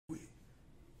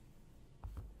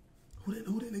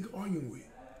arguing with?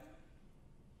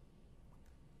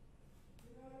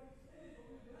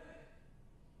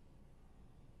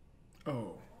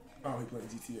 Oh, he playing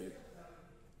GTA.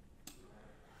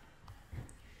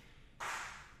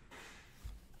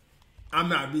 I'm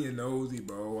not being nosy,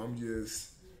 bro. I'm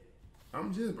just,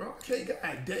 bro. I can't. God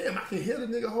damn, I can hear the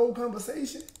nigga whole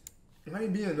conversation. I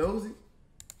ain't being nosy.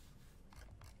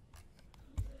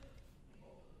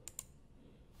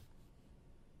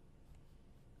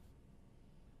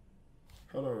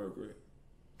 Hold on real quick.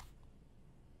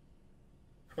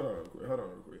 Hold on.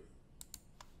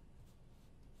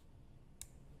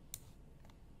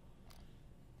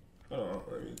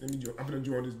 Let me join. I'm gonna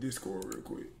join this Discord real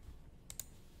quick.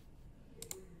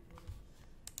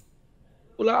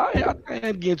 Well, I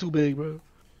ain't getting too big, bro.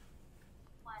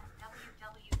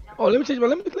 Oh, let me change my.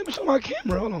 Let me show my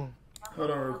camera. Hold on.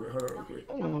 Hold on real quick.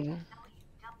 Hold on.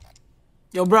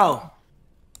 Yo, bro.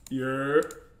 Yeah.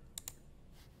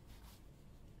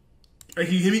 Hey,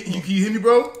 can you hear me,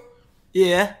 bro?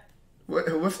 Yeah.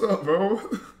 What's up, bro?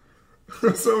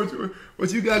 What's up with you?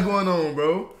 What you got going on,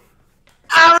 bro?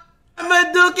 I'm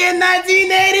a Duke in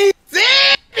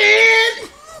 1987.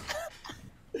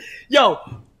 Yo,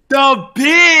 the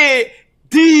big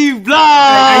D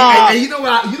block. Hey, you know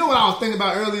what I was thinking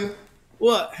about earlier?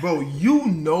 What? Bro, you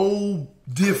know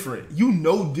different. You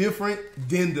know different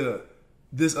than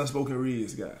this Unspoken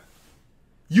Riz guy.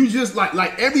 You just like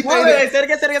everything. Wait, say it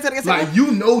again. Like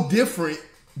you know different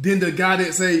than the guy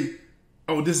that say,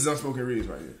 "Oh, this is Unspoken Riz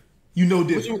right here." You know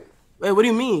different. Wait, what do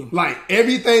you mean? Like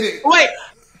everything that. Wait,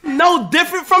 no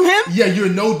different from him? Yeah, you're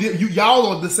no different. Y'all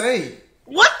are the same.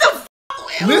 What the?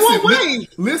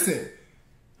 Listen.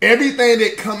 Everything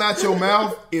that come out your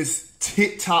mouth is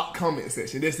TikTok comment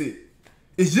section. That's it.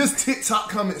 It's just TikTok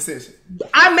comment section.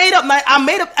 I made up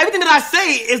everything that I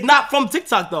say is not from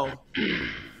TikTok though.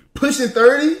 Pushing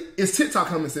 30 is TikTok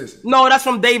comment section. No, that's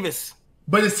from Davis.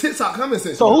 But it's TikTok comment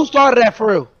section. So who started that for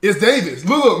real? It's Davis.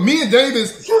 Look, me and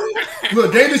Davis.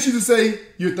 Look, Davis used to say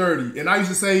you're 30, and I used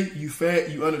to say you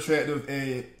fat, you unattractive,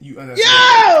 and you unattractive.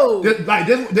 Yo!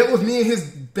 That was me and his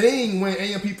thing when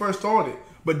AMP first started.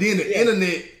 But then the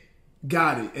internet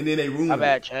got it, and then they ruined it. My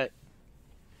bad, chat.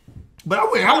 But I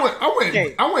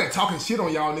wasn't talking shit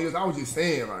on y'all niggas. I was just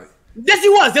saying like. Yes, he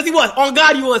was. On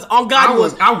God, he was. On God, he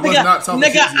was. I was not talking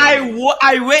shit. Nigga,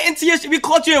 I went into your. We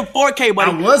caught you in 4K,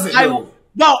 buddy. I wasn't.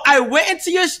 Bro, I went into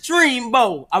your stream,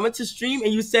 bro. I went to stream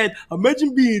and you said,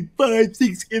 imagine being 5,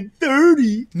 6, and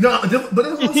 30. No, but that's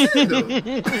what I'm saying though.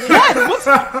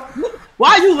 Why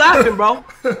are you laughing, bro?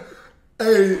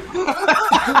 Hey.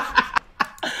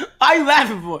 Why are you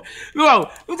laughing for? Bro,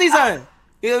 let me tell you something.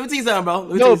 Bro.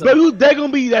 No, but they're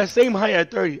gonna be that same height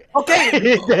at 30.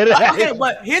 Okay. Okay,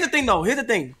 but here's the thing, though.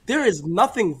 There is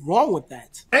nothing wrong with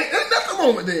that. There's nothing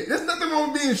wrong with that. There's nothing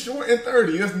wrong with being short and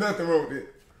 30. There's nothing wrong with it.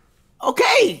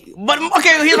 Okay, but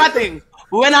here's my thing.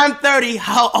 When I'm 30,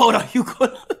 how old are you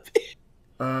gonna be?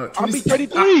 I'll be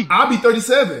 33. I'll be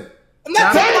 37. I'm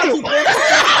not talking about you,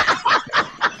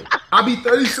 I'll be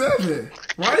 37,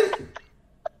 right?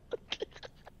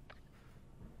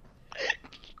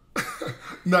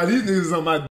 Nah, these niggas is on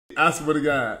my dick. I swear to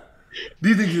God.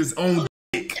 These niggas is on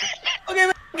dick.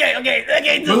 Okay.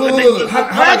 Look,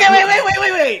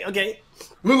 Wait. Okay.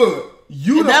 Look.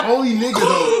 You the only nigga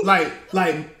though.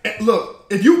 Look.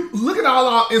 If you look at all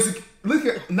our look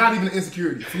at not even the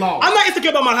insecurity flaws. I'm not insecure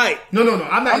about my height. No.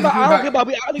 I'm not insecure. I don't care about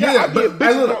me. Yeah.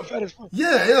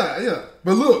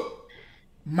 But look,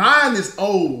 mine is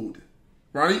old,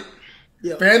 right?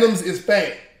 Yeah. Fanum's is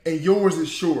fat and yours is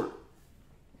short.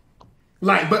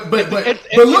 Like, but look though. No.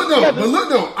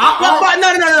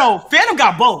 Fanum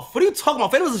got both. What are you talking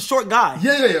about? Fanum was a short guy.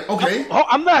 Yeah. Okay.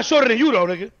 I'm not shorter than you though,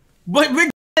 nigga. But we're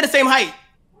the same height.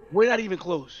 We're not even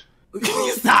close.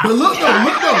 Stop. But look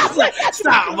though.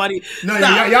 Stop, buddy. No,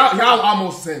 Stop. y'all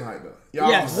almost the same height though.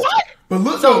 Yes. What? But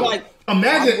look though.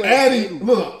 Imagine adding.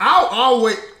 Look, I'll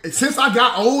always since I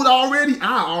got old already.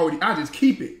 I just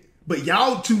keep it. But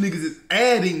y'all two niggas is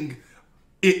adding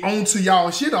it onto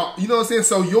y'all shit. You know what I'm saying?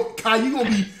 So Kai, you gonna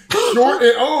be short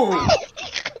and old,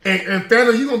 and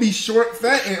Fanum, you gonna be short,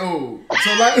 fat, and old.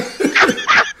 So like.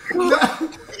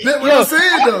 That's what I'm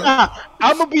saying though.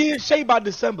 I'm gonna be in shape by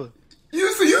December.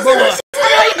 You see that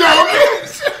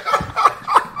shit?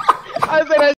 I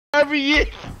say that every year.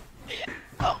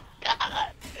 Oh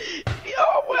God.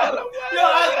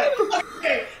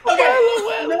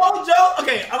 Okay. No joke.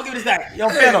 Okay, I'm gonna give this back. Yo,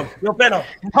 Fanum,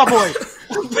 my boy,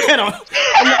 Fanum.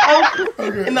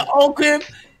 In the old crib,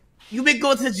 you been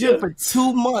going to the gym for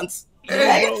 2 months.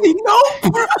 Hey, no,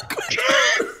 bro.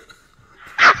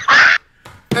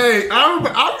 Hey,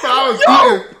 I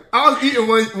I was eating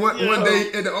one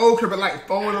day at the old crib at like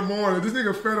 4 in the morning. This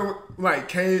nigga Fanum like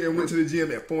came and went to the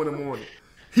gym at 4 in the morning.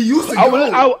 He used to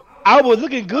go. I was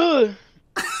looking good,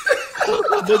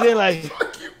 but then like,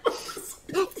 what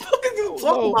the fuck are you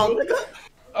talking about, nigga?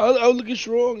 I was looking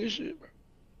strong and shit,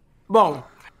 bro.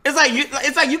 It's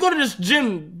like you go to this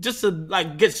gym just to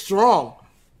like get strong.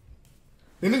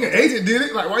 The nigga Agent did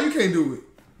it. Like, why you can't do it?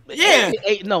 Yeah.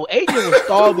 Adin was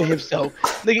starving himself.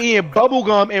 Nigga eating bubble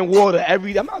gum and water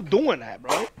every day. I'm not doing that,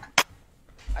 bro.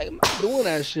 I'm not doing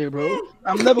that shit, bro.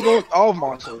 I'm never going to starve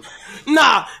myself.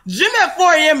 Nah, gym at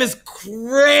 4 a.m. is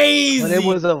crazy. But it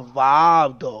was a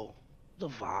vibe, though. The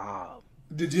vibe.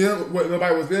 The gym, what,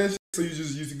 nobody was there, so you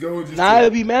just used to go? Just nah,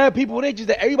 it'd be mad people. They just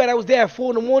that everybody that was there at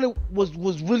 4 in the morning was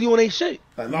really on their shit.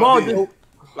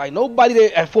 Like nobody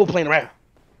there at 4 playing around.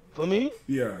 For me?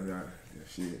 Yeah,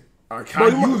 shit.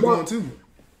 You was going too.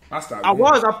 I stopped. I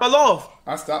fell off.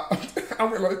 I stopped. I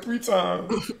went like 3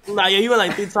 times. Nah, yeah, you went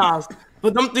like 3 times.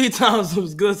 But them 3 times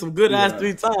was good, some good ass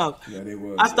 3 times. Yeah, they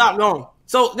was. I stopped going.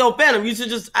 So, yo, Fanum, you should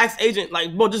just ask Agent,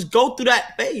 like, bro, just go through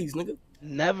that phase, nigga.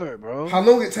 Never, bro. How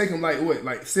long it take him? Like what?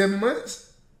 Like 7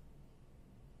 months?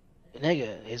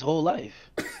 Nigga, his whole life.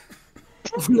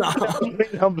 Nah. I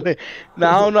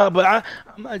don't know, but I'm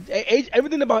not,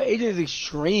 everything about Agent is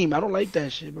extreme. I don't like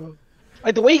that shit, bro.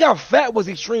 Like the way he got fat was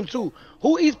extreme too.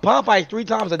 Who eats Popeyes 3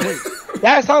 times a day?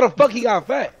 That's how the fuck he got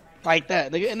fat. Like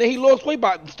that, nigga. And then he lost weight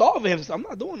by starving himself. I'm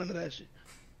not doing none of that shit.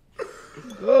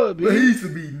 Good, but he used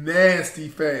to be nasty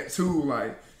fat too.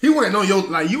 Like he wouldn't know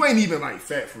you ain't even like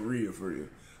fat for real.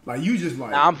 Like you just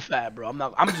like. Nah, I'm fat, bro.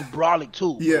 I'm just brolic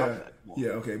too. Yeah,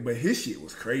 okay. But his shit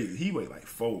was crazy. He weighed like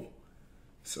 4.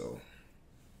 So.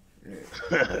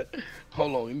 Yeah.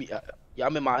 Hold on,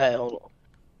 I'm in my head. Hold on.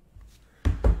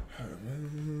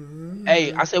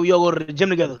 Hey, I said we all go to the gym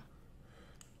together.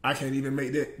 I can't even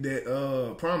make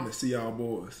that promise to y'all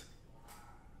boys.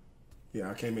 Yeah,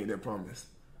 I can't make that promise.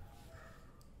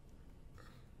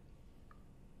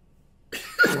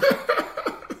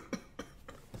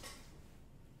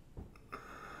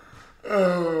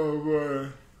 Oh boy.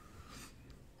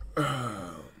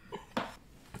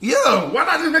 Yo, why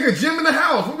not just make a gym in the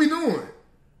house? What we doing?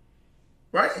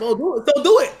 Right? So do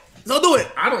it.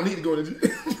 I don't need to go to the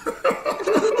gym.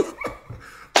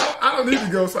 I don't need to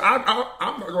go, so I'm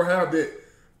not gonna have that.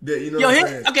 You know. Yo,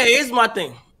 here's my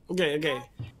thing. Okay.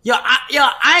 Yo, I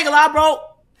ain't gonna lie, bro.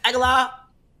 I ain't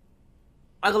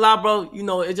gonna lie, bro. You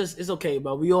know, it's okay,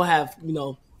 bro. We all have, you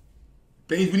know,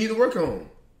 things we need to work on.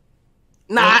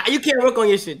 Nah, you can't work on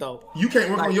your shit though. You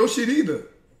can't work on your shit either,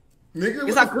 nigga.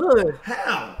 Yes, I could.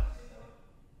 How?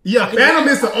 Yeah, Fanum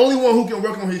is the only one who can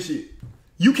work on his shit.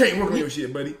 You can't work on your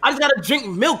shit, buddy. I just gotta drink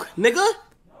milk, nigga.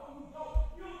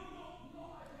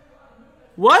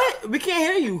 What? We can't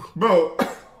hear you, bro.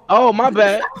 Oh, my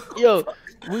bad. Yo,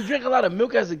 we drank a lot of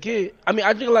milk as a kid. I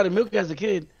drink a lot of milk as a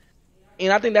kid,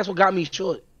 and I think that's what got me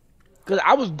short. Cause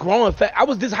I was growing fat. I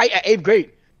was this height at 8th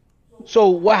grade. So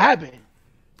what happened?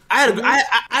 I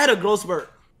had a growth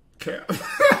spurt. Yo,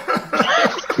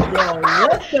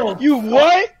 what? You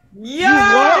what?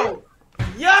 Yo,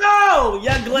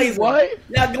 y'all glazing. What?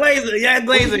 Y'all glazing.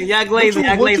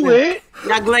 What you hit?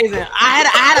 Y'all glazing.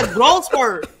 I had a growth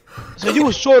spurt. So you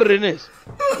was shorter than this?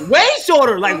 Way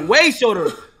shorter, like way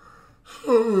shorter.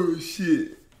 Oh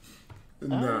shit.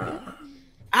 Nah.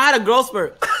 I had a growth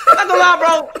spurt. I'm not gonna lie,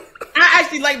 bro. I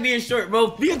actually like being short,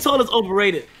 bro. Being tall is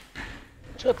overrated.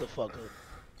 Shut the fuck up.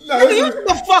 Nah, nigga, you shut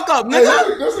the fuck up,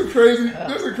 nigga.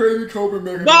 That's a crazy coping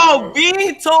mechanism. Bro,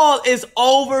 being tall is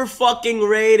over fucking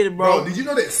rated, bro. Did you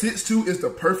know that 6'2" is the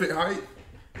perfect height?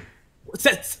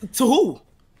 To who?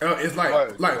 It's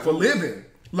like for living.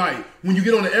 Like when you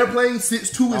get on the airplane,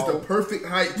 6'2" is the perfect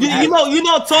height. You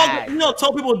know,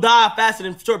 tall people die faster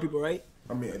than short people, right?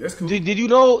 I mean, that's cool. Did you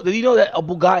know that a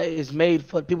Bugatti is made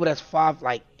for people that's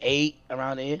 5'8"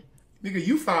 around there? Nigga,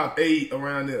 you 5'8"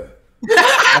 around there.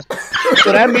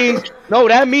 So that means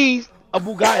a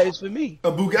Bugatti is for me.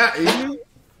 A Bugatti.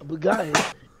 A Bugatti.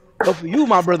 But for you,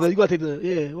 my brother, you gotta take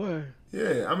the word.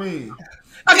 Yeah, I mean.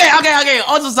 Okay.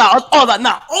 All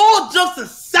jokes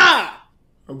aside.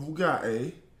 A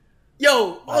Bugatti.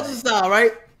 Yo, all jokes aside,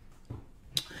 right?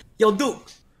 Yo, Duke.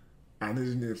 I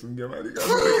need to some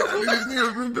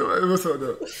What's up,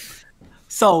 though?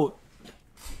 So,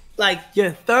 like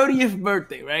your 30th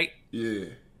birthday, right? Yeah.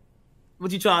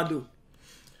 What you trying to do?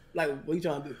 Like, what you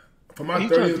trying to do? For my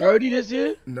 30 this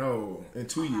year? No, in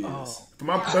 2 years. Oh. For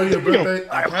my 30th birthday,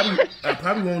 I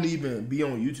probably won't even be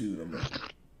on YouTube no more.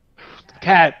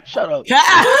 Cap, shut up.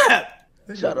 Cap!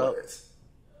 Shut up.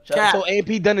 So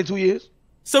AP done in 2 years?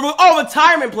 So,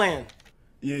 retirement plan.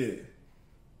 Yeah.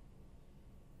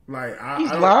 Like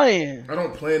He's lying. I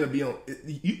don't plan to be on.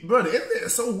 Brother,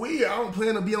 it's so weird. I don't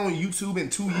plan to be on YouTube in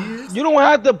 2 years. You don't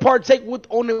have to partake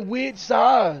on the weird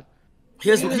side.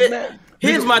 Here's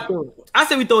my thing. I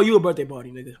say we throw you a birthday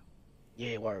party, nigga.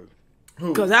 Yeah, word.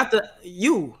 Because after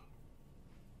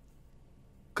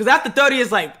 30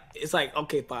 it's like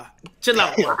okay, fine. Chill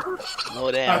out.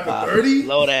 Slow down, after 30?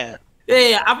 Slow down.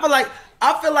 Yeah,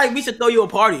 I feel like we should throw you a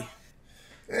party.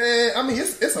 I mean,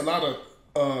 it's a lot of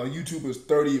YouTubers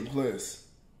 30 and plus,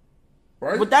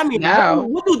 right? What that mean? Now,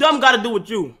 what do them got to do with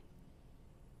you?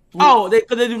 Oh,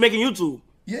 because they be making YouTube.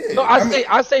 Yeah. No,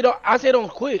 I say don't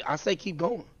quit. I say keep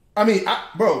going. I mean,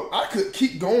 I could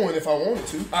keep going if I wanted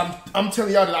to. I'm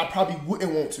telling y'all that I probably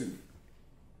wouldn't want to.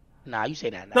 Nah, you say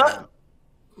that now.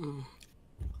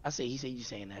 I say you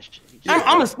saying that shit.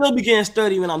 I'm gonna still be getting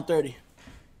sturdy when I'm 30.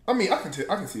 I mean, I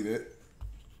can see that.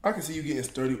 I can see you getting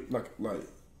sturdy, like.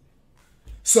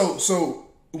 So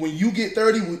when you get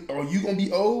 30, are you gonna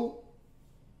be old?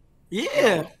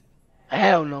 Yeah.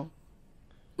 Hell no.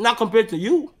 Not compared to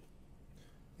you.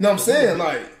 No, I'm saying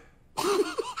like,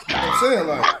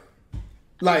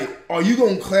 are you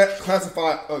gonna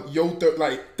classify your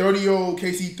 30-year-old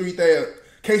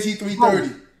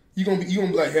KC330? You gonna be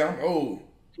like, hey, I'm old.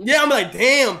 Yeah, I'm like,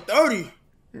 damn, 30.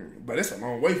 But it's a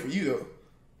long way for you though.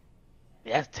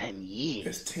 That's 10 years.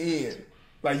 It's 10.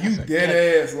 Like you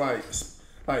dead ass like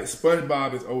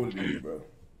SpongeBob is older than you, bro.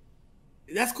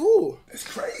 That's cool. That's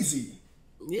crazy.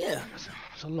 Yeah.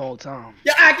 It's a long time.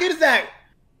 Yeah, I get that.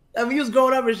 I mean, you was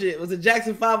growing up and shit. Was it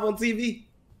Jackson 5 on TV?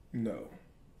 No.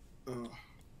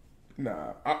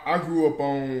 Nah. I grew up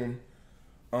on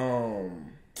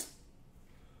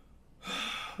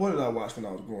what did I watch when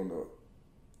I was growing up?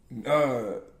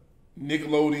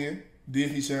 Nickelodeon,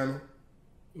 Disney Channel.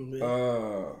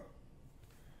 Mm-hmm.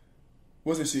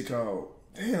 What's that shit called?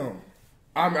 Damn.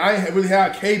 I mean, I ain't really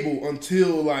had cable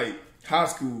until like high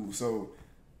school, so.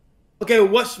 Okay,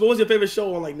 what was your favorite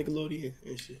show on like Nickelodeon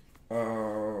and shit?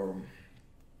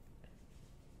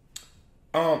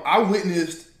 I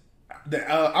witnessed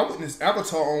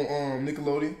Avatar on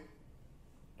Nickelodeon.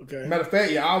 Okay. Matter of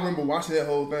fact, yeah, I remember watching that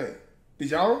whole thing.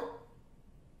 Did y'all?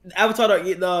 Avatar, the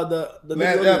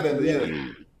Last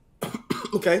Airbender, yeah.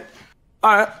 Okay.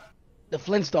 All right. The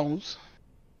Flintstones.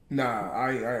 Nah,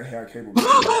 I ain't had cable.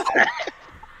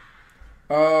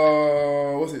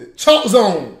 What's it? Chalk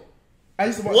Zone. I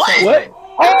used to watch Chalk Zone.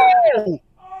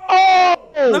 Oh!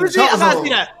 Let me see. I gotta see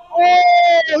that.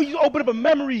 Oh, you open up a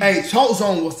memory. Hey, Chalk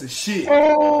Zone was the shit.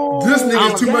 Oh, this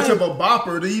nigga is too much of a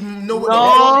bopper to even know what the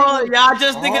fuck. Y'all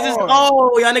just niggas is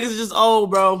old. Y'all niggas is just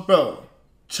old, bro. Bro,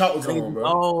 Chalk Zone, bro.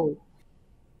 Oh.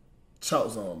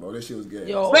 Chalk Zone, bro. That shit was gay.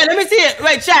 Yo. Wait, let me see it.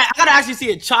 Wait, chat. I gotta actually see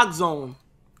it. Chalk Zone.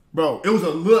 Bro, it was a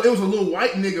little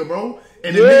white nigga, bro.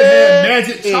 And the nigga had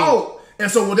magic chalk. And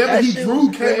so whatever he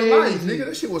drew came to life, nigga.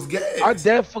 That shit was gay. I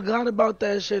dead forgot about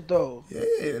that shit, though.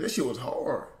 Yeah, that shit was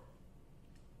hard.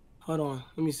 Hold on.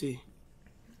 Let me see.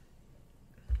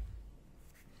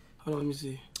 Let me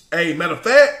see. Hey, matter of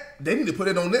fact, they need to put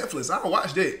it on Netflix. I'll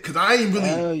watch that. Because I ain't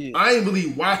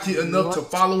really watch it enough to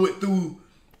follow it through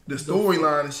the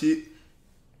storyline and shit.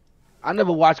 I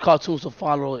never watch cartoons to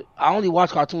follow it. I only watch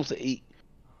cartoons to eat.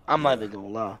 I'm not even gonna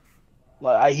lie.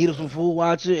 Like, I heat up some food,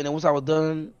 watch it, and then once I was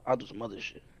done, I'll do some other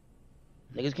shit.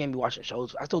 Niggas can't be watching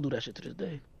shows. I still do that shit to this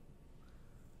day.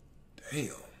 Damn.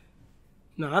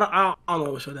 No, I don't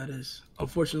know what show that is,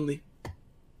 unfortunately.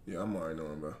 Yeah, I'm already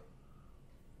knowing, bro.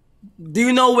 Do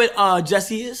you know what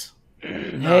Jesse is?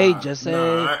 Hey, Jesse.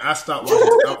 Nah, I stopped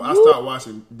watching. I stopped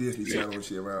watching Disney Channel and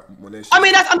shit around when that shit. I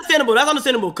mean, that's understandable. That's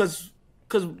understandable because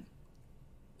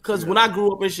when I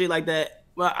grew up and shit like that,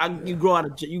 you go out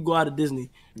of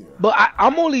Disney. Yeah. But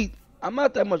I'm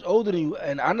not that much older than you,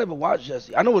 and I never watched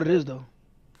Jesse. I know what it is though.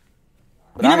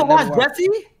 But you never watched Jesse?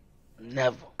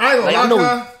 Never. I ain't gonna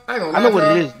lie. I know what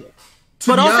it is though.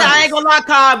 But don't say I ain't gonna lie,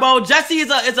 Kai, bro. Jesse is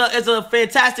a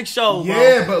fantastic show, bro.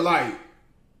 Yeah, but like,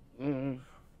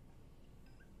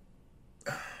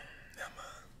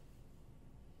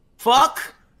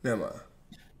 fuck. Never mind.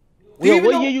 Yo,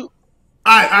 what year you?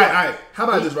 Alright. How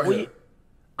about this right here?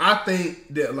 I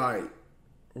think that like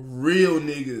real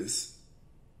niggas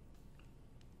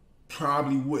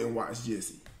probably wouldn't watch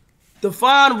Jesse.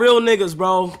 Define real niggas,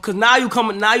 bro. Cause now you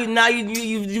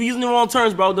using the wrong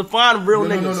terms, bro. Define real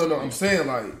niggas. No. I'm saying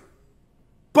like,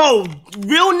 bro,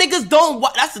 real niggas don't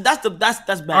watch. That's bad.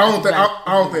 I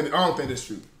don't think that's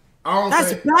true.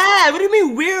 That's bad. What do you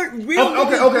mean weird? Real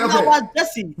niggas don't watch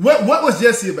Jesse. What was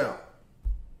Jesse about?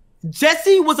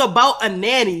 Jesse was about a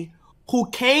nanny who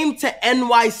came to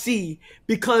NYC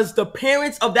because the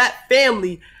parents of that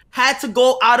family had to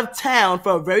go out of town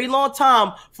for a very long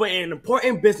time for an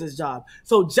important business job.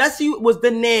 So Jesse was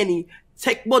the nanny.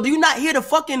 Do you not hear the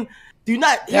fucking? Do you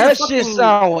not hear that shit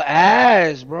sound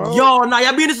ass, bro? Yo, nah,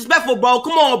 y'all being disrespectful, bro.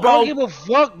 Come on, bro. I don't give a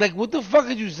fuck. Like, what the fuck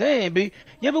are you saying, B?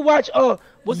 You ever watch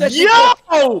what's that shit?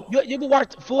 Yo, you ever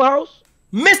watch Full House?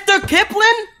 Mr.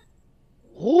 Kipling?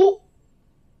 Who?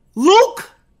 Luke?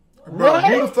 Bro,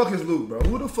 who the fuck is Luke, bro?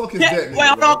 Who the fuck is that nigga?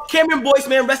 Well, Cameron Boyce,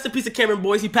 man. Rest in peace of Cameron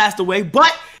Boyce. He passed away.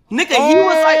 But, nigga, he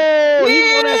was like, he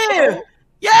was on that show?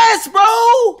 Yes, bro.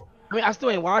 I mean, I still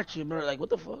ain't watching, bro. Like, what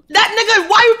the fuck? That nigga,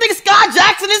 why you think Sky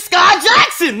Jackson is Sky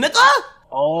Jackson, nigga?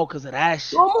 Oh, because of that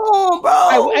shit. Come on,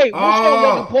 bro. Hey, what show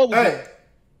Logan Paul was on?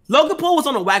 Logan Paul was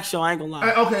on a wax show. I ain't gonna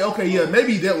lie. Hey, okay, yeah.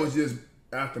 Maybe that was just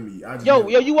after me. Yo,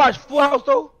 you watch Full House,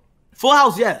 though? Full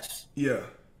House, yes. Yeah,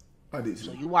 I did.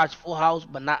 So you watch Full House,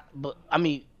 but I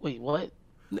mean, wait, what?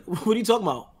 What are you talking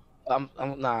about?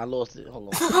 I lost it.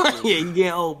 Hold on. Yeah, you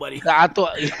getting old, buddy. I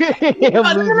thought. Yeah,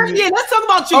 let's talk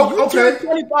about you. Oh, okay.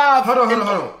 25. Hold on.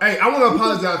 Hey, I want to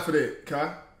apologize for that,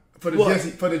 Kai. For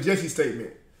the Jesse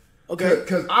statement. Okay.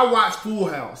 Because I watched Full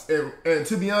House, and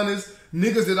to be honest,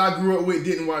 niggas that I grew up with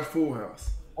didn't watch Full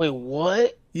House. Wait,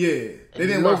 what? Yeah, they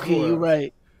didn't watch Full House. You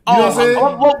right. You know what I'm saying?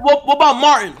 What about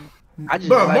Martin?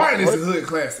 Bro, Martin is a hood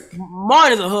classic.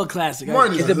 Martin is a hood classic.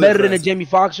 Is it better than the Jamie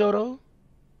Foxx show, though?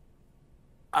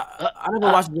 I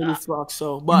never watched the Jamie Foxx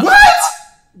show, but what?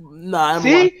 Nah, I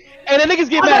see, and the niggas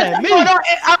get mad at me.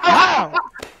 I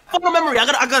don't memory. I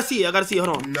gotta see it. Hold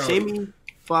on. No. Jamie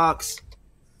Foxx.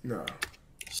 No.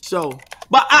 Show,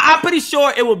 but I'm pretty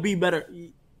sure it would be better.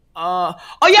 Oh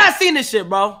yeah, I seen this shit,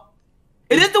 bro.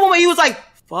 Is this the one where he was like,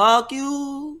 "Fuck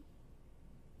you"?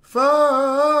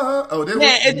 Oh,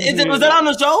 was that on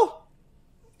the show?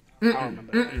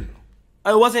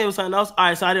 It wasn't. It was something else. All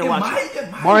right, so I didn't watch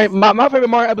it. My favorite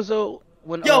Mario episode.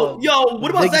 When, yo,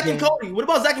 what about Zach and Cody?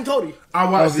 I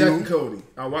watched Zach and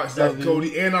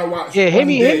Cody. And I watched. Yeah, hit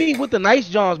me with the nice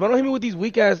Johns, but don't hit me with these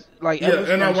weak ass like.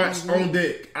 Yeah, and I watched On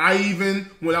Deck.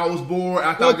 When I was bored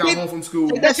after I got home from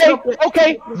school.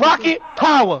 Okay, Rocket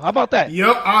Power. How about that?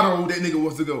 Yep, Otto, that nigga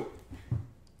was to go.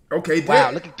 Okay,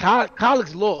 wow, look at Kyle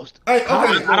lost. Hey, okay,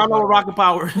 I don't know what Rocket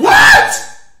Power. What?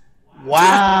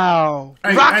 Wow.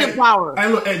 Rocket Power. Hey,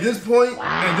 look, at this point,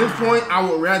 I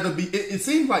would rather be. It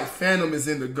seems like Fanum is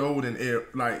in the golden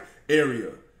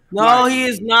area. No, like, he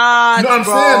is not. You know what I'm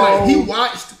saying? Like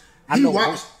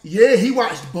he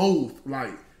watched both.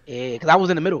 Like, yeah, because I was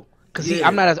in the middle. Because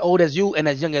I'm not as old as you and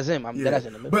as young as him. I'm dead ass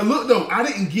in the middle. But look though, I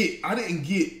didn't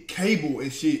get cable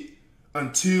and shit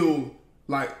until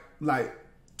like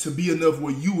to be enough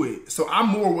where you at. So I'm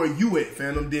more where you at,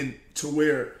 Fanum, than to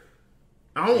where.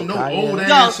 I don't know old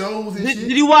ass shows and shit.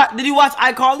 Did you watch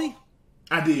iCarly?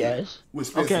 I did. Yes. With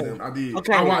Spencer and them. I did.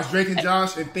 Okay. I watched Drake and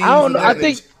Josh and things. I don't know. I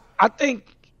think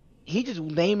he just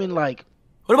naming like.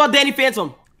 What about Danny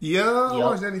Phantom? Yeah, I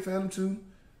watched Danny Phantom too.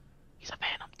 He's a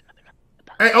Phantom.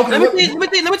 Hey, okay.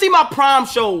 Let me see my prime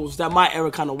shows that my era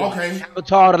kind of watched. Okay.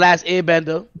 Avatar: The Last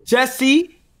Airbender.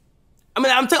 Jesse. I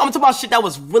mean, I'm talking about shit that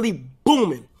was really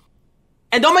booming.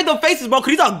 And don't make them faces, bro,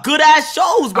 because these are good ass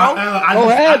shows, bro.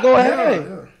 Go ahead.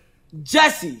 Yeah.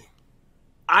 Jesse,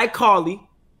 iCarly,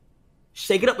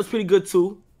 Shake It Up was pretty good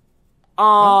too. You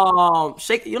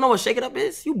know what Shake It Up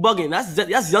is? You bugging?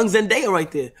 That's young Zendaya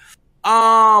right there.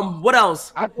 What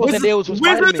else? I thought Zendaya was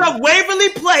Wizards of Waverly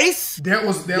Place. That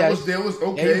was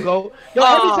okay. There you go. Yo,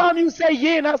 every time you say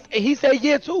yeah, he say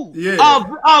yeah too. Yeah.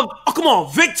 Come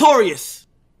on, Victorious.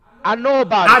 I know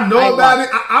about it. I know about it.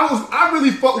 I really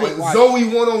fuck with Zoe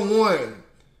 101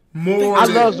 more. I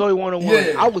love Zoe 101.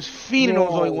 Yeah. I was feeding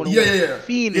on Zoe 101. Yeah.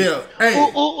 Feeding. Yeah. Hey.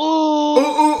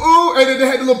 Ooh. And then they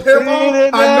had the little pair on.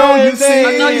 I know you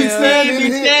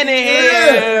standing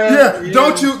here. Yeah.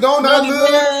 Don't I look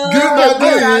good out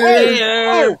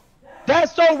there? Oh,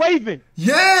 that's so Raven.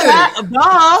 Yeah.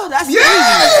 That's easy.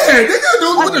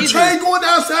 Nigga, with the easy. train going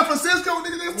down San Francisco,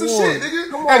 nigga, that's the shit, nigga.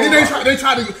 And then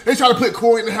they try to put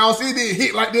Corey in the house. It didn't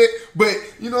hit like that, but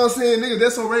you know what I'm saying, nigga.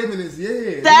 That's so Raven is,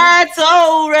 That's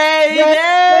so Raven.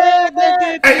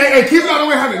 Hey, keep it out of the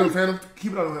way, how Phantom.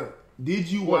 Keep it out of the way. Did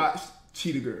you watch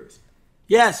Cheetah Girls?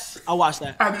 Yes, I watched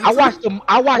that. I watched the movie.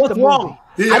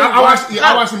 Yeah, I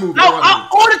watched the movie.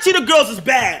 All the Cheetah Girls is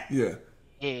bad. Yeah.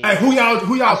 Hey, who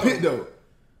y'all picked though?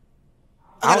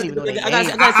 I don't even know that.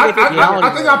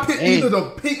 I think I picked either the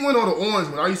pink one or the orange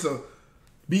one. I used to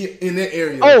be in that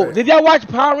area. Oh, did y'all watch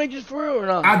Power Rangers for real or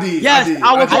not? I did. Yes,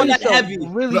 I was on that heavy.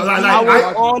 Really? I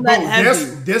was on that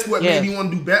heavy. That's what made me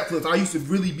want to do backflips. I used to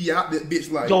really be out that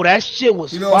bitch like. Yo, that shit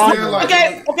was. You know what I'm saying?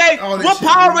 Like, okay. What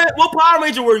Power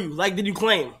Ranger were you? Like, did you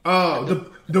claim? The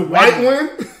white one.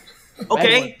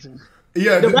 Okay.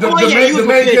 Yeah, the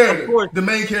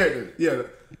main character. Yeah.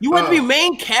 You want to be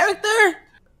main character?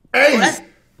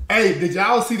 Hey, did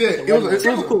y'all see that?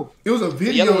 It was a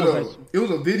video though. It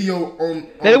was a video on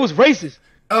that it was racist.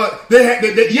 They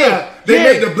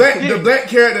made the black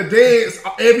character dance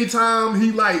every time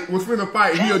he like was finna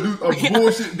fight. He'll do a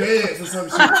bullshit dance or some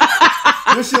shit.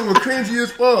 This shit was cringy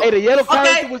as fuck. Hey, the yellow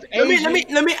character was Asian.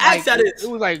 Let me ask you this. It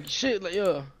was like shit. Like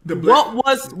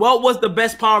What was the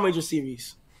best Power Ranger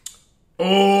series?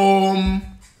 Me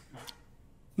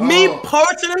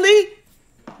personally,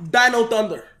 Dino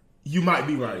Thunder. You might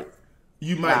be right.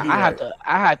 You might be right.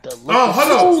 I had to look. Oh,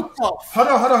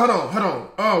 hold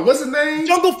on. What's his name?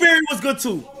 Jungle Fury was good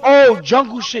too. Oh,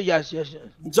 Jungle shit. Yes.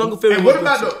 Jungle Fury. And what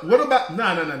about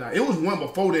Nah. It was one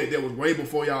before that. That was way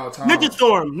before y'all time. Ninja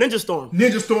Storm. Ninja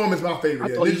Storm is my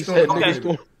favorite. Ninja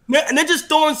Storm. Ninja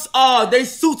Storm's their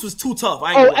suits was too tough.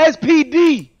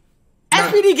 SPD.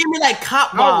 SPD gave me like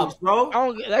cop vibes, bro. I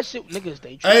don't get that shit. Niggas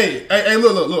stay true. Hey,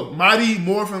 look. Mighty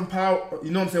Morphin Power. You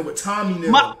know what I'm saying? With Tommy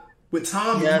now. With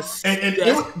Tommy. Yes. And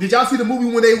did y'all see the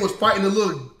movie when they was fighting the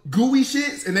little gooey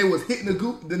shits and they was hitting the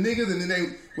niggas and then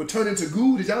they would turn into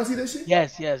goo? Did y'all see that shit?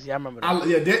 Yes, I remember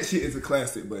that. That shit is a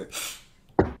classic, but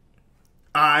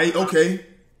alright, okay.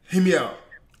 Hear me out.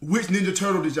 Which Ninja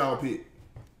Turtle did y'all pick?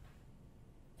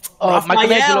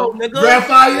 Raphael, nigga.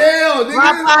 Raphael,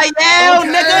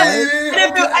 nigga.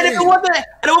 And if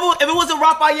it wasn't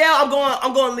Raphael,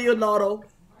 I'm going Leonardo.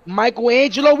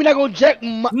 Michelangelo, we not gonna check.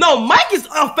 No, Mike is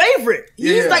our favorite.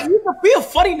 He's like he's a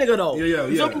funny nigga though. Yeah.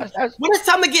 So, when it's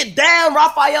time to get down,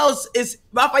 Raphael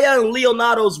and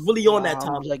Leonardo's really on that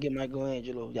time. I get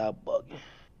Michelangelo, y'all bugging.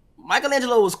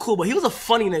 Michelangelo was cool, but he was a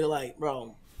funny nigga, like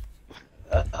bro.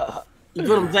 You know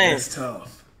what I'm saying? That's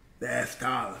tough. That's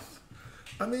tough.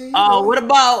 I mean, what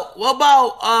about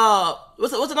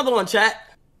what's another one, chat?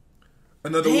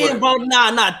 Another one. Bro,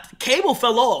 nah. Cable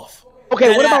fell off.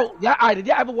 Okay, what about did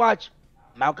y'all ever watch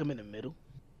Malcolm in the Middle?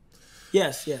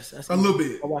 Yes. A little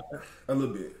bit. I watched that. A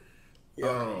little bit.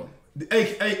 Yeah.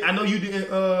 Hey, I know you didn't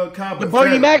Cobb. The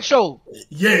Bernie Mac show.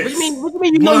 Yes. What do you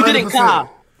mean you know you didn't Cobb?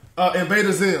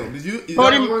 Invader Zim. Did you?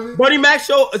 Bernie Mac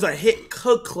show is a hit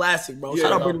classic, bro.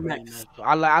 Shout out Bernie Mac.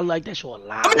 I like that show a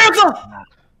lot. America!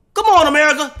 Come on,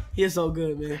 America. He's so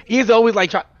good, man. He's always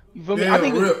like you feel me? Yeah, I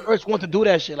think he was the first one to do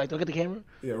that shit. Like, look at the camera.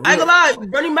 Yeah, I ain't gonna lie.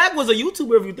 Bernie Mac was a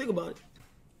YouTuber if you think about it.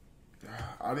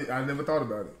 I never thought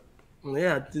about it.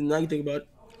 Yeah, now you think about it.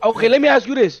 Okay, let me ask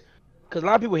you this. Because a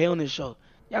lot of people hate on this show.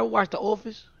 Y'all watch The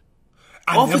Office?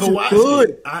 I never watched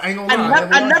it. I ain't gonna lie.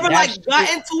 I never got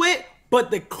into it,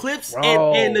 but the clips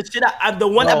and the shit, the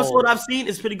one episode I've seen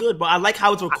is pretty good, but I like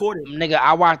how it's recorded. Nigga,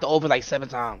 I watched The Office like 7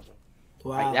 times.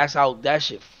 Wow. Like, that's how that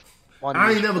shit.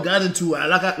 I ain't never got into it.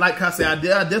 Like I said, I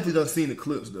definitely done seen the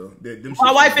clips though.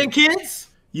 My wife and kids?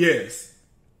 Yes.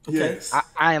 Okay. Yes.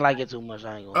 I ain't like it too much.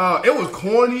 I ain't gonna. It was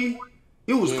corny.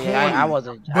 It was corny. I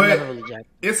wasn't. I never really jacked.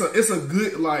 It's a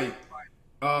good like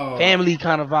family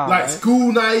kind of vibe. Like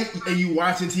school night and you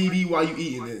watching TV while you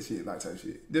eating that shit, like type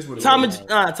shit. This what Tom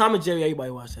and Jerry, everybody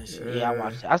watch that shit. Yeah, I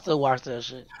watched it. I still watch that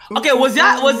shit. Okay, was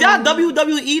y'all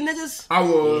WWE niggas? I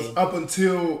was up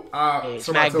until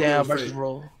SmackDown versus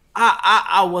Raw.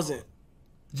 I wasn't.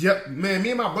 Man,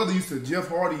 me and my brother used to Jeff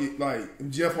Hardy and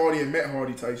Matt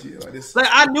Hardy type shit like this. Like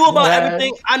I knew about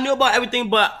everything. I knew about everything,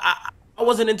 but I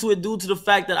wasn't into it due to the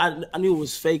fact that I knew it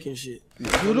was fake and shit.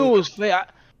 You knew it was fake.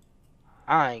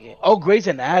 I ain't get. Oh, Grey's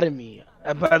Anatomy.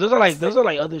 But those are like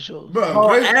other shows. Bro,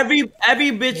 every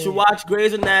bitch watch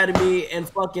Grey's Anatomy and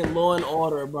fucking Law and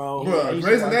Order, bro.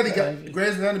 Grey's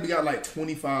Anatomy got like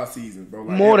 25 seasons, bro.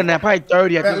 Like, more than that, probably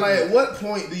 30. At what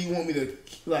point do you want me to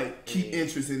like keep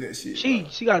interest in that shit? She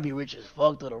gotta be rich as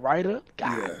fuck to the writer.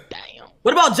 God damn.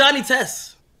 What about Johnny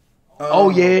Test?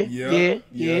 Yeah.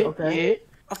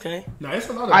 Okay. No, it's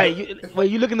a lot of. All right,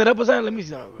 you looking it up or something? Let me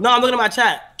see. No, I'm looking at my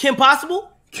chat. Kim Possible.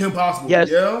 Yes.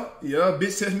 Yeah.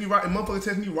 Bitch, text me right. Motherfucker,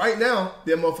 text me right now.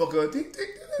 That motherfucker.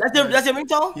 That's your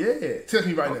ringtone. Yeah. Text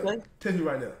me right now. Text me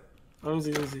right now. Let me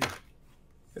see. Yeah,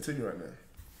 text me right now.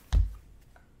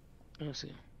 Let me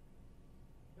see.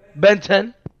 Ben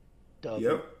 10.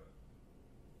 Yep.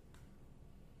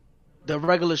 The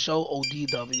regular show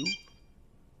ODW.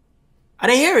 I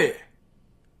didn't hear it.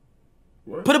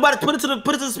 What? Put it to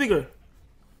the speaker.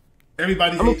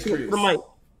 Everybody hates Chris. The mic.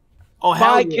 Oh,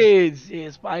 Spy Kids. Yeah,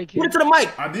 Spy Kids. Put it to the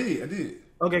mic. I did.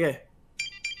 Okay. Okay.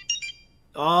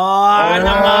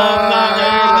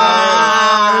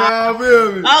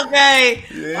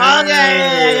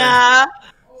 Yeah.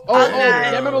 Okay.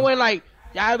 I remember when y'all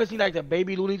ever seen the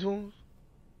Baby Looney Tunes?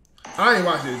 I ain't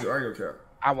watched it. So I ain't gonna care.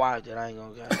 I watched it. I ain't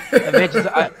gonna care.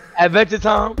 Adventure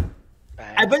Time.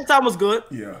 Adventure Time was good.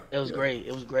 Yeah. It was great.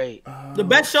 It was great. The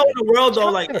best show in the world, though.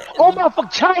 Like, oh my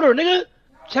fuck, Chowder, nigga.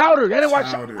 Chowder. I didn't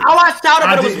watch. Chowder. I watched Chowder,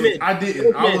 but it was mid. I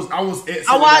didn't. I was.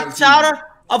 I watched Chowder.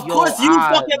 Of course, you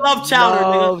fucking love Chowder,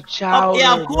 nigga. Chowder,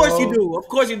 yeah, of course you do. Of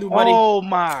course you do, buddy. Oh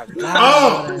my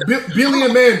god. Billy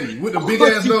and Mandy with the big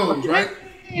ass nose, right?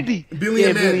 Billy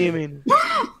and Mandy.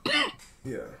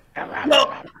 Yeah.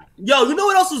 Yo, you know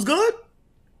what else was good?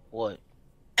 What?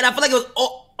 And I feel like it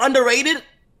was underrated.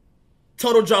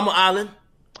 Total Drama Island.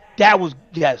 That was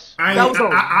yes.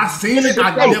 I seen it.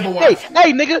 I never watched.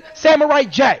 Hey, nigga, Samurai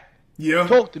Jack. Yeah.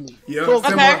 Talk to me. Yeah. Talk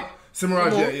Samurai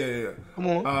Jack. Yeah. Come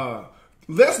on.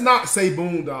 Let's not say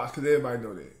Boondocks because everybody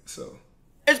know that. So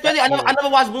it's crazy. I never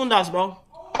watched Boondocks, bro.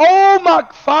 Oh my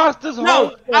Foster's home.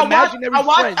 No, I watched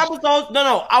episodes.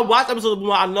 No, I watched episodes of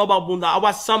Boondocks. I know about Boondocks. I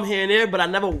watched some here and there, but I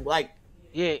never like.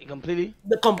 Yeah, completely.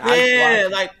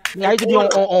 Like. Yeah, I used to be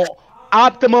on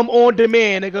Optimum on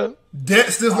demand, nigga.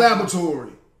 Dexter's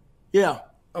Laboratory. Yeah.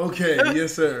 Okay.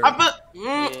 Yes, sir. I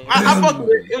fucked with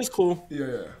it. It was cool.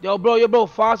 Yeah. Yo, bro.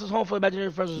 Foster's Home for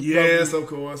Imaginary Friends. Yes, of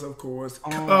course.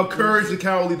 Courage the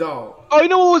Cowardly Dog. Oh, you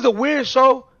know what was a weird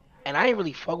show? And I ain't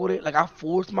really fuck with it. Like, I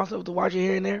forced myself to watch it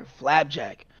here and there.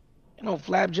 Flapjack. You know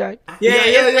Flapjack? Yeah.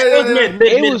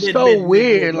 It was so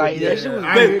weird. Like, that shit was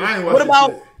weird. I ain't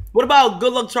watched What about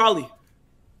Good Luck Charlie?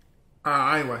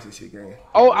 I ain't watched this shit, gang.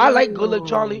 Oh, I like Good Luck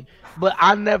Charlie, but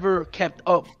I never kept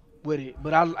up with it.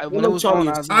 But when it was on,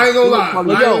 I ain't gonna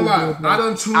lie. I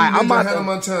done tuned into Hannah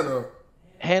Montana.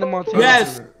 Hannah Montana.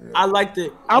 Yes, I liked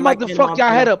it. I'm about to fuck y'all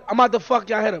head up.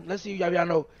 Let's see if y'all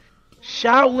know.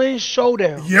 Shaolin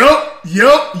Showdown. Yup.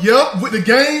 With the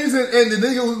games and the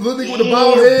little nigga with the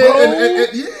bald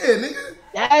head. And nigga.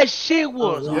 That shit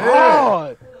was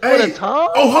hard. Hey, for the time.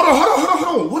 Oh,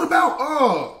 hold on. What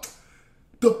about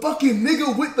the fucking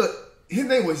nigga with his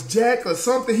name was Jack or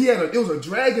something. It was a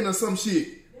dragon or some shit.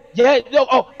 Yeah,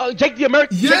 Jake the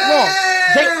American. Yeah,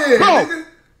 Jake Long.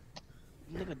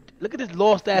 Nigga, look at this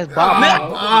lost ass Bob.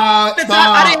 I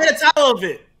didn't hear the title of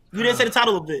it. You didn't say the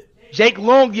title of it. Jake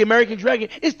Long, the American Dragon.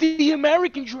 It's the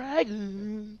American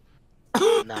Dragon.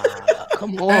 Nah,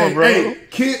 come on, bro. Hey,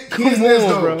 Kids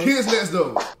Next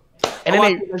Door. And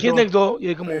then Kids Next Door.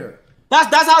 Yeah, come on.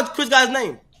 That's how Chris got his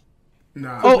name.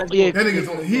 Nah. Oh, yeah. That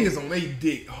nigga's he is on a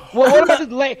dick. Well, what about this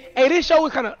lane? Hey, this show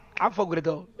was kind of, I fuck with it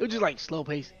though. It was just like slow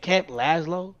pace. Camp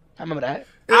Laszlo. I remember that.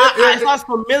 It sounds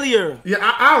familiar. Yeah,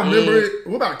 I remember it.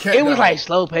 What about Cat Dog? It was like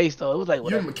slow pace though. It was like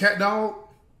whatever. You remember Cat Dog?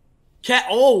 Cat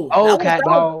Dog.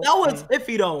 That was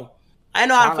iffy though. I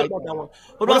know how to feel about that one.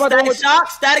 What about Static Shock?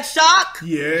 Static Shock?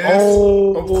 Yes.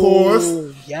 Of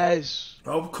course. Yes.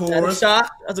 Of course. Static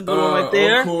Shock. That's a good one right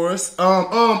there. Of course.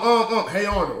 Hey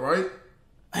Arnold, right?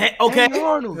 Hey, okay. Hey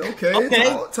Arnold. Okay.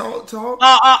 Talk.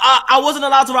 I wasn't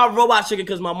allowed to ride Robot Chicken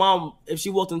because my mom, if she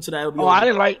walked into that, it would be.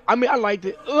 I liked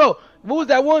it. Oh, what was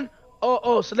that one?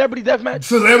 Celebrity Deathmatch.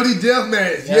 Celebrity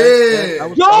Deathmatch. Yeah.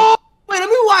 Yo. Wait, let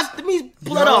me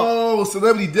pull it up. Oh,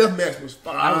 Celebrity Deathmatch was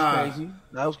fire.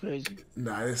 That was crazy.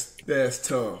 Nah, that's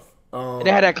tough. And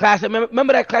they had that classic.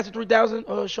 Remember that classic 3000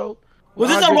 show? Was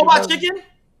this a Robot Chicken?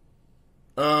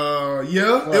 Yeah.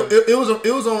 It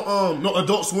was on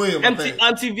Adult Swim.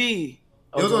 MTV.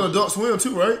 It was on Adult Swim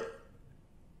too, right?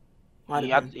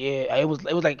 Yeah, it was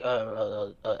like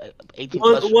 18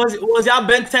 was y'all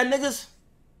Ben 10 niggas?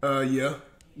 Yeah.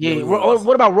 Yeah.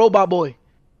 What about Robot Boy?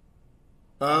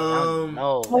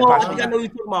 No. I think I know what you're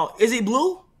talking about. Is he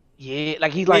blue? Yeah,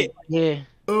 like he's like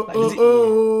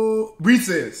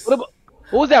Recess. What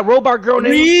was that robot girl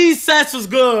name? Recess was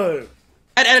good.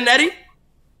 And Eddie?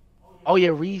 Oh yeah,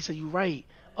 Recess. You right.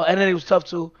 And Eddie was tough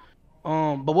too.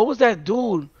 But what was that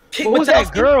dude? What was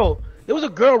that girl? There was a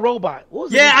girl robot.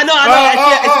 What was I know.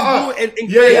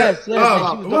 Yes. What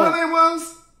her name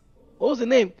was? What was the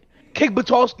name? Kick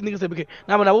Butowski niggas said because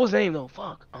what was the name though?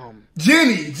 Fuck.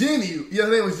 Jenny. Yeah,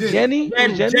 her name was Jenny.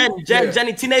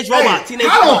 Jenny, Teenage Robot.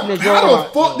 How the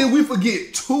fuck did we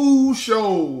forget 2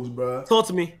 shows, bro? Talk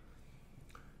to me.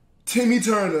 Timmy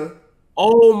Turner.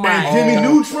 Oh my. And Jimmy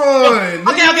Neutron.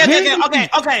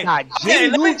 Okay. Nah,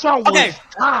 Jimmy Neutron was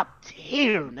top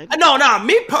tier, nigga. No.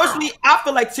 Me personally, I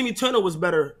feel like Timmy Turner was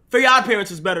better. Fairy Odd Parents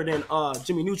is better than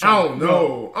Jimmy Neutron. I don't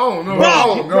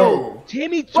know.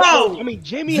 Jimmy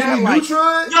had like,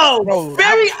 Neutron? Yo,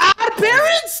 Fairy Odd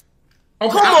Parents?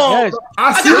 Okay, come on. Yes.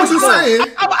 I see what you're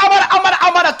saying.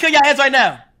 I'm about to kill your heads right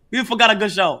now. You forgot a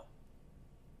good show.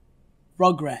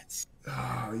 Rugrats.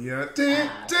 Oh, yeah.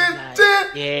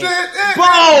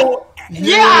 Bro.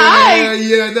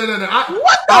 Yeah. No.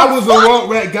 I was a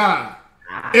Rugrat guy.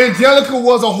 Angelica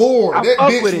was a whore. That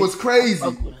bitch was crazy.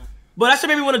 But that should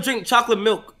make me want to drink chocolate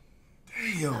milk.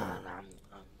 Damn.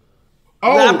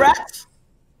 Oh, Lab Rats.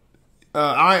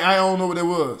 I don't know what that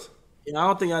was. Yeah, I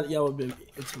don't think y'all would be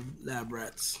into Lab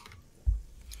Rats.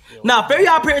 Nah, Fairly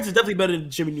Odd Parents is definitely better than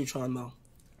Jimmy Neutron though.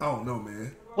 I don't know,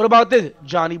 man. What about this?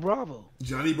 Johnny Bravo.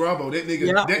 Johnny Bravo, that nigga,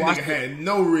 Yeah, that nigga had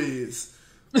no riz.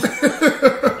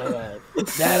 That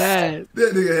ass.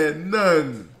 That nigga had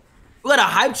none. What a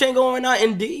hype chain going on,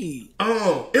 indeed.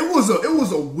 It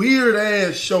was a weird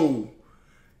ass show,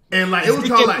 and like it was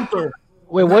called like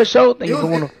Wait, what show?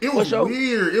 it was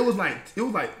weird. It was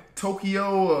like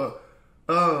Tokyo.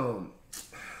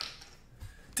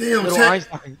 Damn,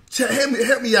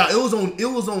 help me out. It was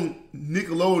on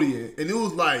Nickelodeon, and it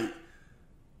was like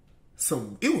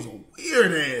it was a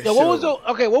weird ass. Yo, show.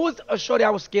 what was a show that I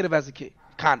was scared of as a kid?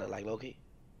 Kinda like low key.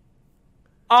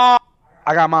 I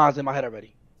got mines in my head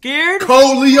already. Scared?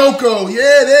 Code Lyoko,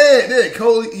 that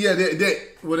Code, that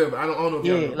whatever. I don't know. If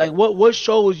yeah, like what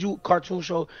show was cartoon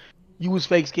show you was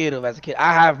fake scared of as a kid?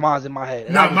 I have mines in my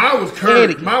head. Nah, mine was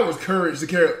Courage. Mine was Courage the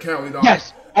Cowardly Dog.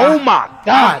 Yes. Oh my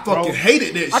God, I fucking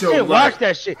hated that show. I can't watch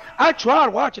that shit. I tried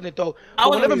watching it though. But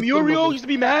whenever Muriel used to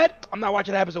be mad, I'm not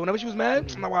watching that episode. Whenever she was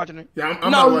mad, I'm not watching it. Yeah,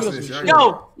 I'm not watching this shit.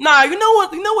 Yo, nah, you know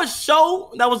what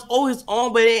show that was always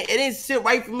on, but it didn't sit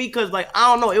right for me because like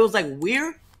I don't know, it was like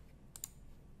weird.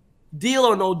 Deal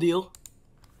or No Deal.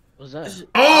 What's that?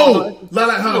 Oh,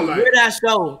 weird ass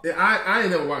show. Yeah, I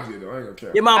ain't never watched it though. I ain't gonna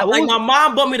care. Yeah, my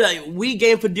mom bought me the Wii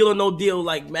game for Deal or No Deal,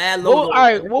 like mad low. All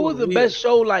right, what was the best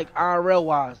show like IRL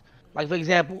wise? Like for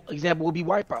example would be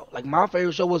Wipeout. Like my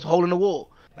favorite show was Hole in the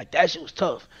Wall. Like that shit was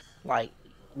tough. Like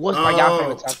what's my y'all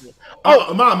favorite topic?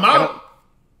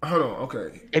 Hold on,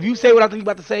 okay. If you say what I think you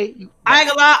about to say, I ain't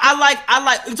gonna lie. I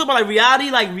like you talking about like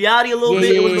reality a little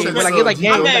bit. Yeah, like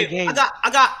game. Okay,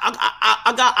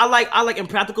 I like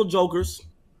Impractical Jokers.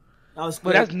 That was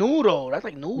but that's new though. That's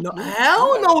like new. No,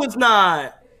 hell no, it's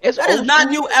not. That is not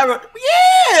new era.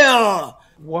 Yeah.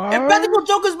 What? Impractical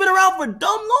Jokers been around for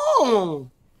dumb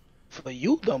long. For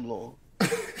you, dumb long.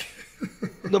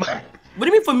 What do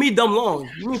you mean for me, dumb long?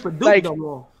 You mean for Duke, dumb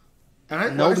long? I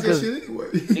ain't know because shit anyway.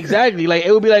 Exactly, like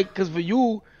it would be like because for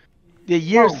you, the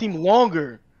years seem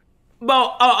longer.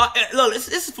 Well, look,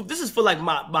 this is for like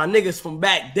my niggas from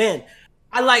back then.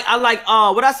 I like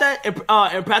what I said,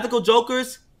 Impractical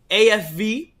Jokers,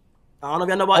 AFV. I don't know if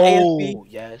y'all know about AFV. Oh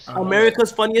yes,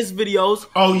 America's Funniest Videos.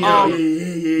 Oh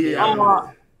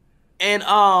yeah. And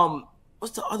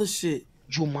what's the other shit?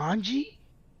 Jumanji.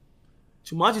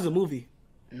 Jumanji's a movie.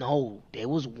 No, there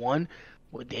was one.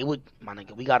 Well, they would, my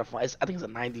nigga, we gotta find. I think it's a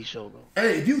 '90s show, bro.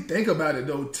 Hey, if you think about it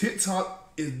though,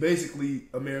 TikTok is basically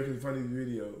America's Funniest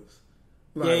Videos.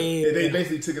 Like, they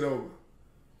basically took it over.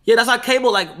 Yeah, that's like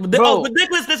cable. Like,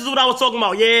 Ridiculous. This is what I was talking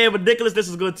about. Yeah, Ridiculous. This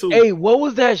is good too. Hey, what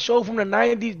was that show from the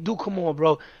 '90s? Dude, come on,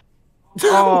 bro.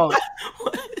 No,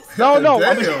 not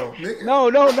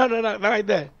like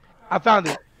that. I found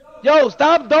it. Yo,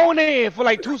 stop donating for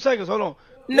like 2 seconds. Hold on.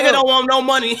 Nigga don't want no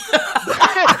money.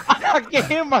 I can't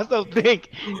hear myself think.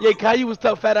 Yeah, Caillou was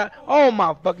tough, Fat Eye. Oh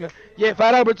my fucking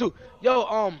Fat Albert too.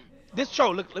 Yo, this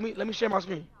show. Look, let me share my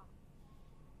screen.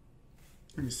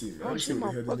 Let me see, man. Let me see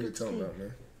what the hell this nigga talking about,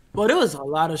 man. But there was a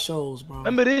lot of shows, bro.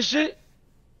 Remember this shit?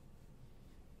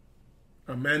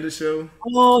 Amanda Show.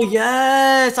 Oh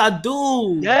yes, I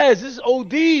do. Yes, this is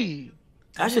OD.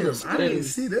 That shit is I didn't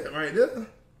see that right there.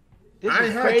 This I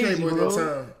ain't had cable at that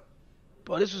time.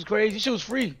 Bro, this was crazy. This shit was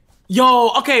free. Yo,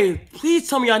 okay, please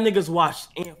tell me y'all niggas watched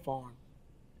Ant Farm.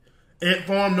 Ant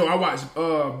Farm? No, I watched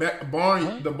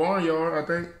the Barnyard, I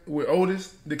think, with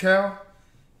Otis, the cow.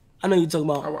 I know you talking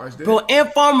about. I watched that. Bro,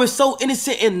 Ant Farm was so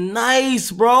innocent and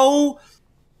nice, bro.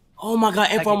 Oh my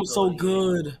god, Ant Farm was so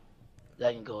good.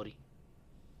 Zack and Cody.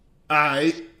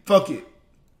 Alright, fuck it.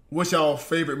 What's y'all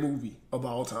favorite movie of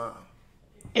all time?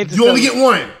 You only get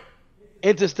one.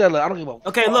 Interstellar. I don't give a fuck.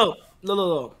 Okay, look.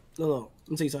 Let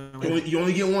me tell you something. You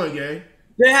only get one, gang.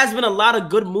 There has been a lot of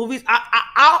good movies.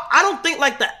 I don't think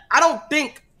like that. I don't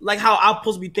think like how I'm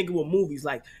supposed to be thinking with movies.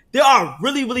 Like there are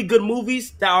really, really good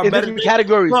movies that are better than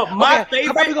categories. But my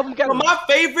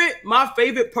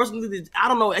favorite personally, I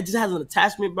don't know. It just has an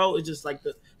attachment, bro. It's just like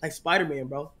Spider-Man,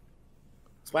 bro.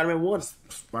 Spider-Man 1.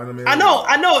 Spider-Man. I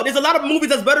know. There's a lot of movies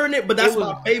that's better than it, but that's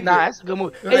my favorite. Nah, that's a good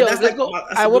movie. Hey, let's go. All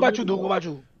right, what about you, Duke? What about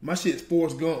you? My shit's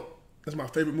Forrest Gump. That's my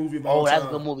favorite movie of all time. Oh, that's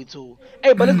a good movie too.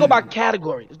 Hey, but let's go by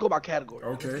category.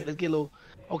 Okay. Let's get a little.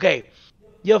 Okay,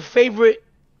 your favorite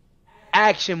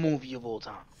action movie of all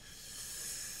time?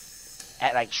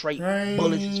 At like straight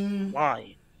bullets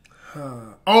flying.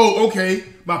 Oh, okay.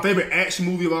 My favorite action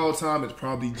movie of all time is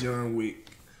probably John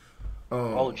Wick.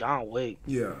 John Wick.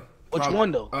 Yeah. Which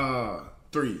one though?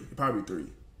 3. Probably 3.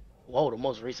 Whoa, the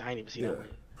most recent. I ain't even seen that one.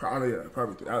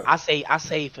 Probably 3. I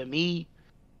say for me.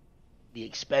 The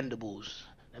Expendables.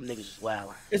 Them niggas is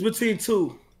wild. It's between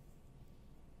two.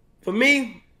 For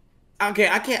me, okay,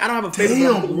 I don't have a favorite.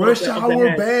 Damn, Rush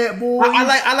Hour, Bad Boys.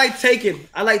 I like Taken.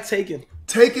 I like Taken.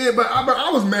 Taken, but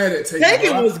I was mad at Taken.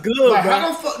 Taken was good, like, bro. How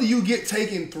the fuck do you get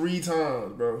Taken 3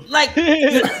 times, bro? Like, no,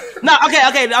 okay.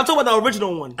 I'm talking about the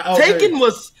original one. Okay. Taken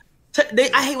was.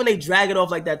 I hate when they drag it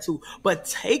off like that too. But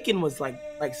Taken was like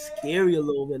scary a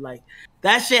little bit. Like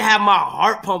that shit had my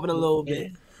heart pumping a little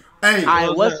bit. Hey,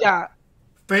 what's y'all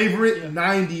favorite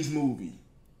 90s movie?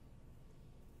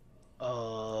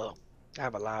 I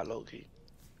have a lot, low key.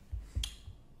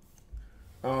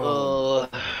 Um,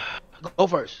 Go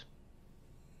first.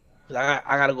 I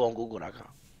gotta go on Google.com.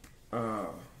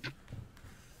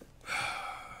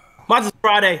 Mine's is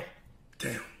Friday.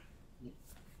 Damn.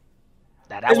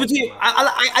 That was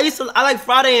I like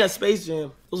Friday and Space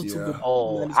Jam. Those are two good.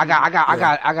 Oh, I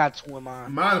got two in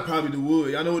mind. Mine is probably The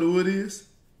Wood. Y'all know what The Wood is?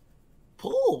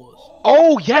 Pause.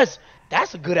 Oh yes,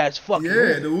 that's a good ass fucking.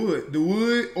 Yeah, movie. The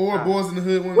Wood or Boys in the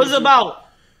Hood. What's it about?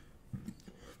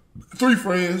 3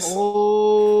 friends.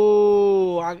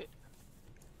 Oh,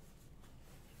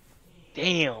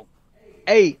 damn.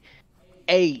 Hey,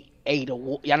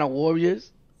 y'all know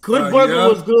Warriors? Good Burger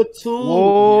was good too.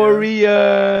 Warriors.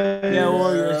 Yeah,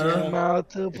 Warriors. Yeah.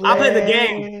 I played the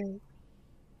game.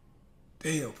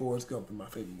 Damn, Forrest Gump is my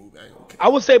favorite movie. I ain't okay. I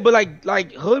would say, but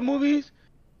like hood movies.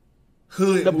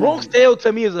 Hood. The Bronx Tale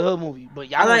to me is a hood movie, but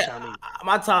y'all know what I mean.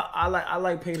 My top. I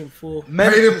like Paid in Full.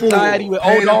 Paid in Full with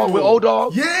Old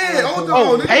Dog. Yeah, Old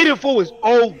Dog. Paid in Full is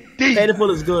OD. Paid in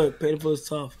Full is good. Paid in Full is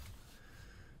tough.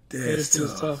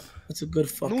 That's tough. That's a good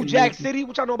fucking New Jack movie. City.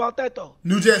 What y'all know about that though?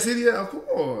 New Jack City, yeah, of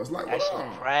course. Like, That's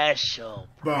some pressure.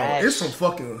 Bro, it's some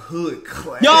fucking hood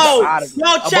class.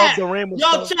 Chat. Chat.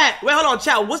 Wait, hold on,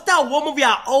 chat. What's that one movie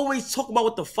I always talk about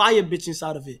with the fire bitch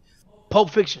inside of it? Pulp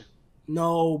Fiction.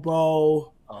 No,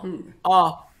 bro.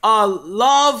 Love.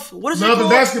 What is it? Love and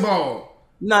Basketball.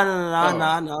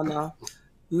 No.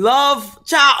 Love.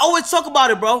 Chat. I always talk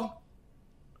about it, bro. What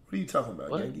are you talking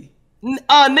about, Yankee?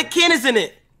 Nick Cannon's in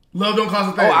it. Love don't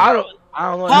cost a thing. Oh, I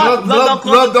don't know. Love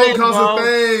don't cost a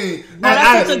thing.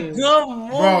 That's such a good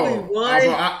movie, boy.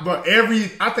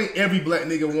 I think every black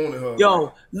nigga wanted her.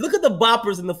 Yo, look at the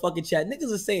boppers in the fucking chat.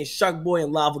 Niggas are saying Shark Boy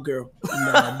and Lava Girl.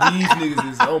 Nah, these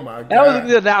niggas is, oh my god. That was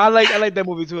good. I like that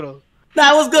movie too, though.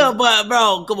 That was good, but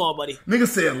bro, come on, buddy. Niggas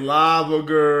said Lava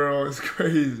Girl. It's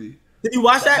crazy. Did you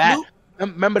watch that, dude?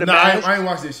 Remember the Mask? I ain't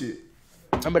watched this shit.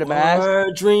 Remember the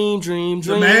Mask? Dream.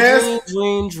 The Mask?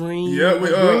 Dream. Yeah,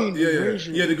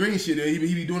 the green shit. He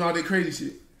be doing all that crazy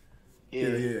shit.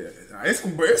 Yeah. It's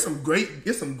some great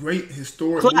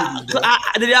historic movies.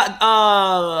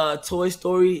 Toy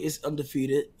Story is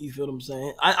undefeated. You feel what I'm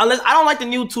saying? I don't like the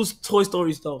new 2 Toy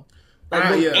Stories though. Like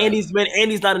when Andy's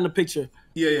not in the picture.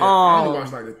 Yeah. I only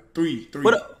watched like the three.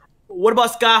 What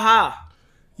about Sky High?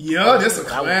 Yeah, that's a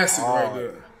classic right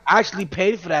there. I actually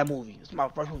paid for that movie. It's my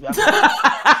first movie.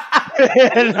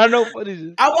 I know what it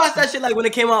is. I watched that shit like when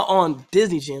it came out on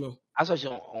Disney Channel. I saw it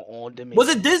on demand. Was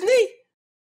it Disney?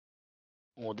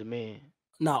 On demand.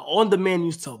 Nah, On Demand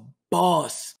used to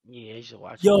boss. Yeah, you should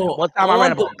watch it. Yo, one time I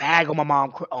ran up a bag on my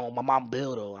mom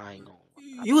bill though. I ain't gonna.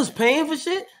 You was paying for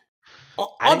shit?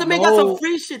 On Demand got some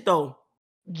free shit though.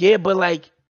 Yeah, but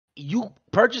like you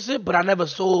purchase it, but I never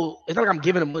sold. It's not like I'm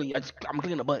giving them money. I'm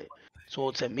clicking the button. So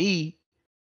to me,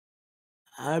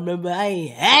 I remember I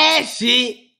ain't had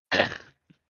shit.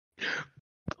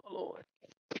 Lord.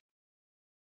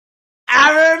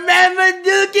 I remember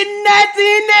Duke in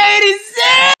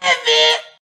 1987.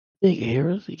 He can hear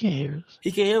us. He can't hear us.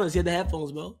 He can't hear us. He had the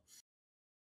headphones, bro.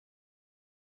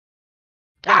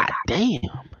 God damn.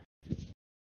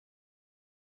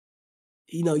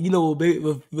 You know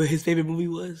what his favorite movie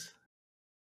was?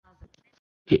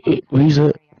 What he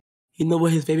said? You know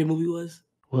what his favorite movie was?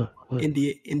 What?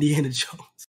 Indiana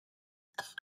Jones.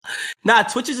 Nah,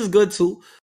 Twitches is good too.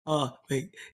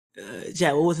 Wait.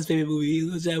 Chat, what was his favorite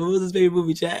movie? Chat, what was his favorite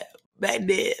movie, chat? Back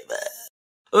then, bro.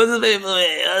 What was his favorite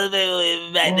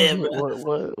movie? Back then, bro?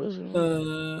 What was it?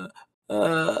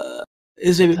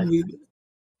 His favorite movie.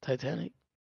 Titanic.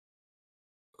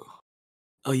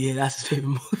 Oh yeah, that's his favorite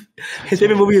movie. His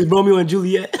favorite movie is Romeo and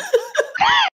Juliet.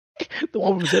 The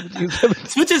one from 1770.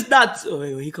 Twitch is not. Oh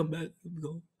wait, he come back.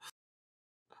 Go.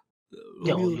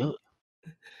 Yo.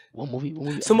 What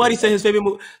movie? Somebody said his favorite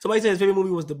movie. Somebody said his favorite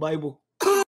movie was The Bible.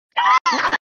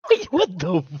 What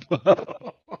the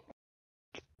fuck?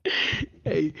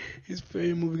 Hey, his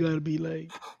favorite movie gotta be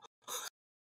like.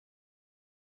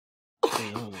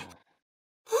 Hey, hold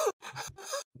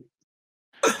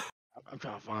on. I'm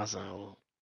trying to find something.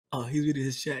 Oh, he's reading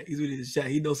his chat.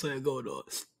 He knows something going on.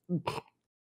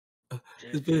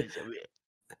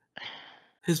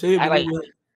 His favorite like,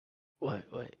 movie. What?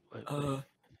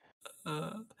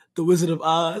 The Wizard of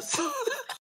Oz.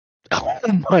 Oh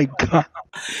my god.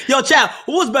 Yo, chat,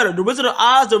 who was better? The Wizard of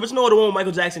Oz, the original, or the one with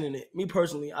Michael Jackson in it? Me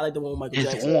personally, I like the one with Michael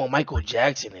Jackson. It's the one with Michael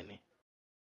Jackson in it.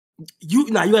 You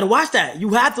gotta watch that. You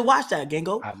have to watch that,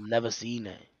 Gango. I've never seen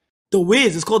that. The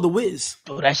Wiz. It's called The Wiz.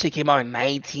 Bro, that shit came out in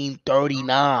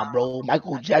 1939, bro.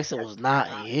 Michael Jackson was not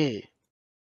in here.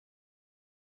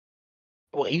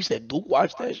 What, you said Duke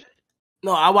watched that shit?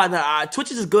 No, I watched that.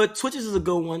 Twitches is good. Twitches is a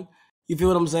good one. You feel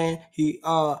what I'm saying?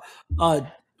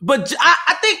 But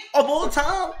I think of all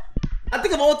time,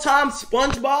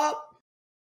 SpongeBob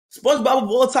of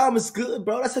all time is good,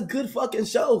 bro. That's a good fucking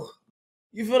show.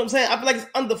 You feel what I'm saying? I feel like it's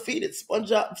undefeated.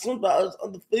 SpongeBob is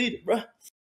undefeated, bro.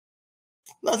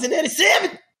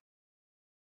 1987.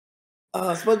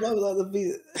 SpongeBob was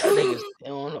undefeated. That nigga's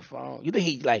still on the phone. You think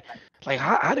he like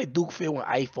how did Duke feel when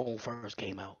iPhone first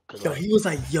came out? Yo, he was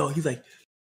like,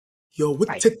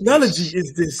 what technology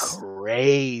is this?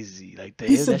 Crazy. Like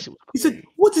he said,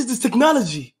 what is this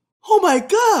technology? Oh my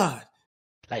god.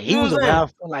 Like he was around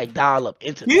for like dial-up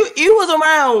internet. He was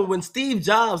around when Steve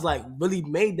Jobs like really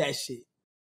made that shit.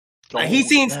 Like he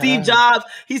seen Steve Jobs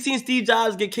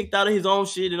get kicked out of his own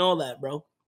shit and all that, bro.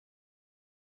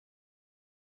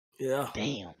 Yeah.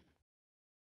 Damn.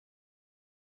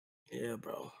 Yeah,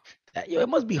 bro. It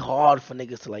must be hard for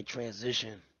niggas to like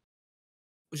transition.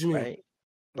 What you mean? Right?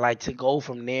 Like to go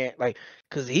from there, like,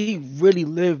 cause he really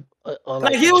lived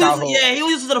like he was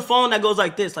used to the phone that goes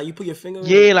like this, like you put your finger.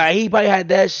 Yeah, like he probably had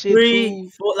that shit too.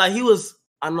 4, like he was.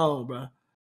 I know, bro.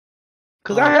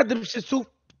 Cause I had them shit 2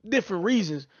 different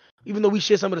reasons, even though we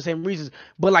share some of the same reasons.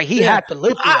 But like he had to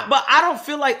live. But I don't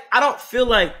feel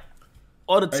like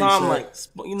all the time, like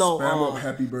spam up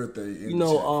happy birthday. In the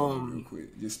chat real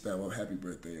quick. Just spam up happy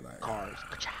birthday, like cars.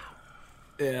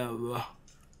 Yeah, bro.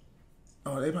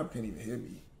 Oh, they probably can't even hear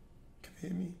me. Can they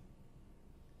hear me?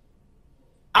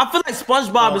 I feel like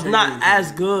SpongeBob is not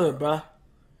as good, bro.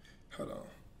 Hold on.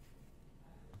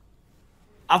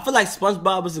 I feel like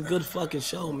SpongeBob is a good fucking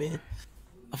show, man.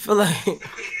 I feel like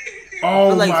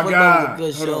SpongeBob my God,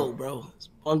 is a good show, bro.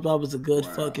 SpongeBob is a good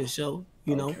fucking show,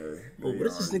 you know. But what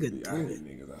is this nigga doing? I hate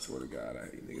niggas. I swear to God, I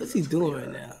hate niggas. What's he doing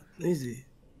right now? Let me see.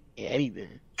 Yeah,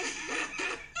 anything. What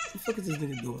the fuck is this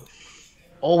nigga doing?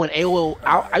 Oh, when AOL,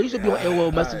 I used to be on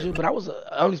AOL Messenger, but I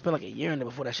only spent like a year in there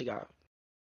before that shit got.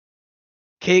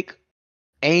 Kick,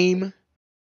 aim.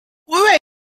 Wait,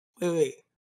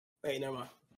 never mind.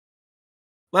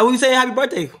 Why were you saying happy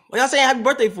birthday? What y'all saying happy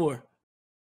birthday for?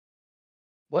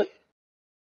 What?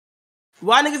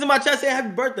 Why niggas in my chat saying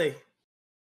happy birthday?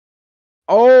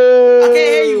 Oh, I can't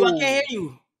hear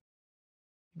you.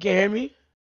 You can't hear me?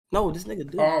 No, this nigga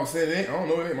do. Oh, I'm saying I don't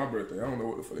know. It ain't my birthday. I don't know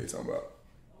what the fuck they talking about.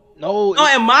 No,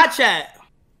 in my chat.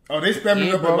 Oh, they spamming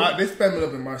it up. They spamming it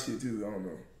up in my shit too. I don't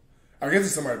know. I guess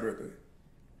it's somebody's birthday.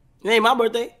 It ain't my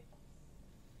birthday.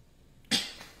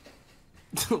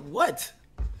 What?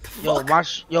 Yo,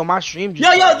 my stream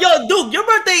just. Yo, Duke, your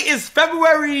birthday is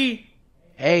February.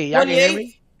 Hey, y'all can hear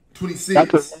me?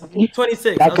 26.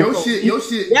 26. Your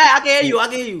shit. Yeah, I can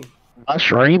hear you. My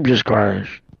stream just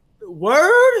crashed.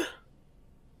 Word?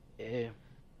 Yeah.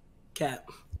 Cap.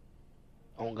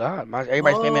 Oh God,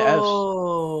 everybody's spamming F's.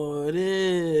 Oh, it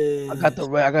is. I got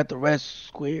the red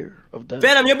square of that.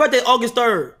 Fanum, your birthday August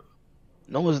 3rd.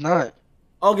 No, it's not.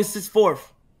 August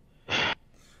 4th.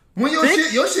 When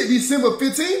your shit December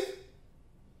 15th?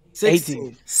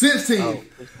 16. 16. Oh.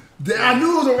 I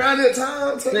knew it was around that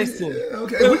time. 16. Yeah,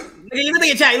 okay. You look at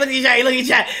your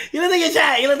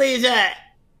chat.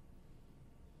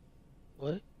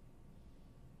 What?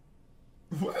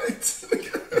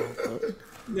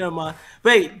 Never mind.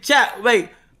 Wait, chat. Wait.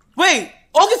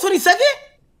 August 22nd?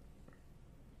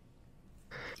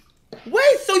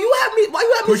 Wait, so you have me? Why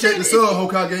you have me saying? Appreciate the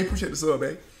sub, Hokage. Appreciate the sub,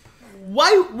 babe.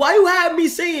 Why you have me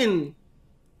saying,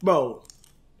 bro?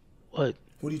 What?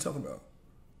 What are you talking about?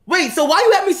 Wait, so why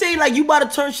you have me saying like you about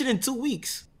to turn shit in 2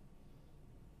 weeks?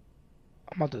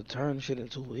 I'm about to turn shit in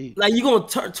 2 weeks. Like you gonna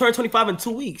turn 25 in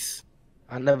 2 weeks?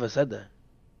 I never said that.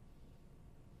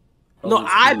 No,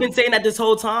 I've been saying that this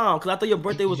whole time because I thought your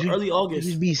birthday was early August.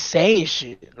 You be saying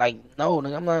shit like no,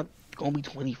 nigga, I'm not gonna be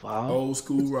 25. Old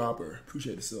school rapper.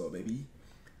 Appreciate the sub, baby.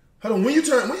 Hold on, when your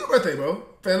birthday, bro?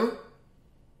 Fanum?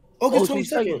 August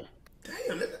 22nd.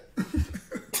 Damn, nigga.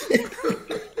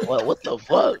 What the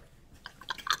fuck?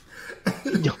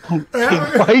 Yo,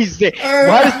 why is this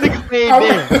nigga saying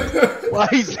damn? Why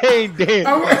he saying damn? I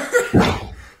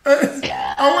wasn't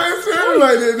saying it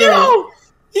like that, though.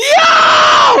 Yo!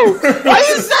 Why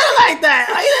you saying it like that?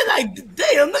 I ain't like,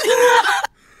 damn.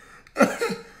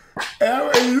 I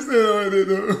wasn't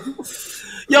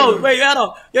Yo, wait,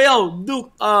 yo,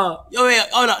 Duke,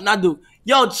 not Duke.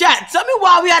 Yo, chat, tell me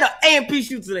why we had an A&P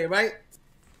shoot today, right?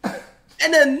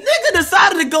 And the nigga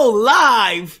decided to go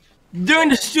live during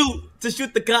the shoot to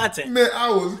shoot the content. Man, I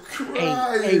was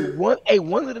crying. Hey,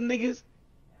 one of the niggas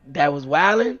that was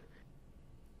wilding,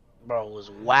 bro,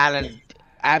 was wilding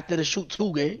after the shoot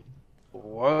too, gang.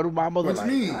 Word of my mother. What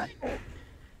you mean?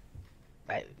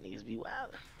 Like, niggas be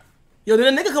wilding. Yo, did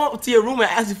a nigga come up to your room and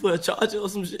ask you for a charger or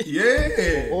some shit?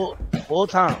 Yeah. All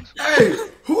times. Hey,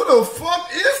 who the fuck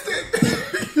is this?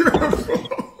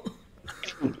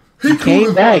 He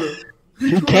came back.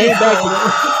 He came back.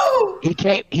 He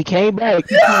came back.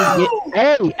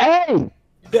 Hey.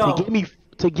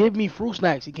 To give me fruit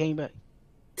snacks. He came back.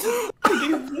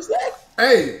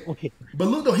 Hey, but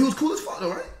look though, he was cool as fuck though,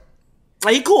 right?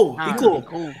 Like, he cool. Nah, he cool.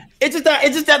 Cool. It's just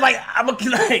that like I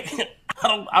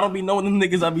don't be knowing them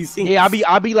niggas I be seeing. Yeah, I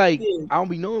be like, I don't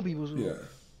be knowing people. So. Yeah.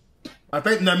 I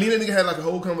think now me and that nigga had like a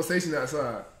whole conversation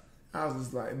outside. I was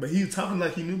just like, but he was talking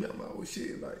like he knew me. I'm like, oh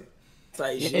shit, like.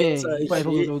 Yeah,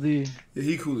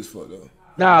 he cool as fuck though.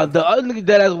 Nah, the other nigga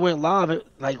that went live,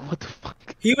 like, what the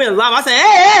fuck? He went live. I said,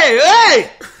 hey!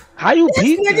 How you this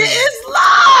beat nigga him? is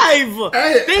live.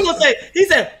 Hey. Then gonna say, he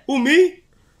said, who, me?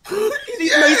 he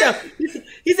said,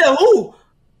 who?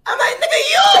 I'm like, nigga,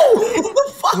 you. What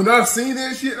the fuck? When I seen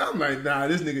that shit, I'm like, nah,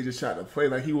 this nigga just tried to play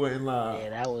like he wasn't live.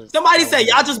 Yeah, that was. Somebody said,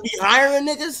 y'all just be hiring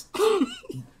niggas.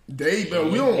 Bro,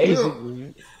 we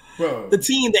don't, bro. The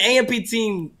team, the A&P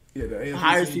team. Yeah, the A&P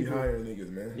hires team be people. hiring niggas,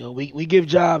 man. Yo, we give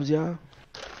jobs, y'all.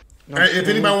 Hey, if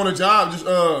anybody want a job, just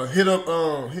hit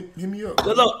me up.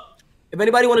 Look, if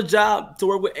anybody want a job to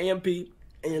work with A&P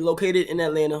and you're located in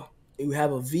Atlanta and you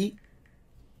have a V,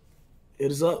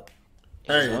 hit us up.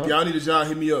 Hey, if y'all need a job,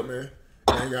 hit me up, man.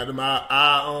 I got them.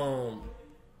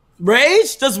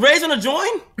 Rage? Does Rage want to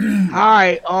join?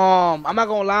 Alright, I'm not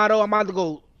gonna lie though, I'm about to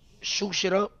go shoot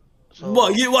shit up. So.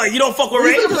 What, you don't fuck with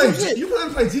Rage? You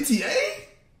gonna play GTA?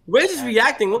 Rage is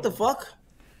reacting, what the fuck?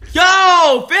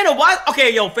 Yo, Fanum, why?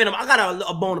 Okay, yo, Fanum, I got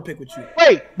a bone to pick with you.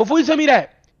 Wait, before you tell me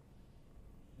that,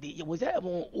 was that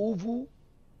on Uvu?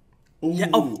 Yeah,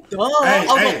 I was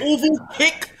on Uvu,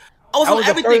 Kick. I was on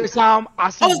everything. The first time I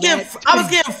was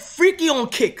getting freaky on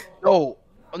Kick. No,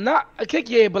 not a Kick,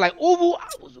 yeah, but like Uvu, I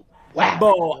was wild.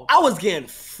 Bro, I was getting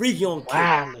freaky on Kick.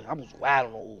 I was wild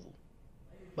on Uvu.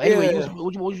 But anyway,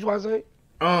 what you want to say?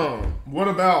 What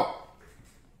about?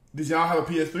 Did y'all have a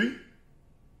PS3?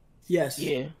 Yes.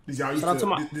 Yeah. Did y'all used shout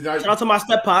out to my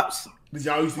step pops. Did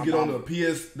y'all used to get on the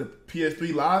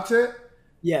PS3 live chat?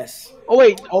 Yes. Oh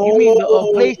wait, you mean the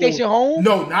PlayStation Home?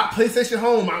 No, not PlayStation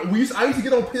Home. I used to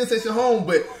get on PlayStation Home,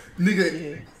 but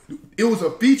nigga, it was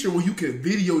a feature where you could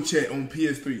video chat on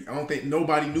PS3. I don't think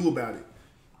nobody knew about it.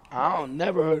 I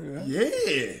never heard of that. Yeah,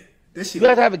 that shit. You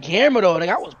have to have a camera though. Like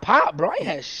I was pop, bro. I ain't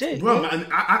had shit. Bro,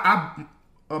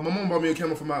 my mom bought me a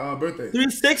camera for my birthday.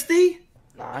 360?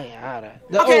 Nah, I ain't had that.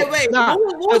 Okay, wait. Nah.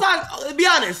 What was I? Be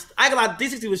honest. I ain't gonna lie.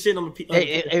 360 was shit on the.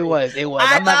 It was.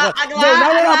 I'm not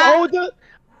gonna.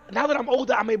 Now that I'm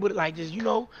older, I'm able to like just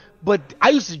But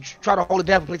I used to try to hold it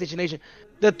down for PlayStation Nation.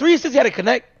 The 360 had to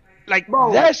connect. Like,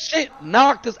 bro, that shit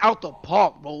knocked us out the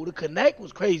park, bro. The Connect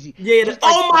was crazy. Yeah.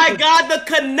 My God, the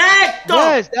Connect.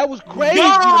 Yes, that was crazy.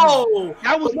 Yo,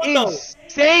 that was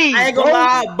insane. I ain't gonna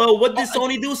lie, but what did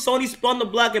Sony do? Sony spun the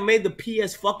block and made the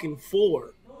PS fucking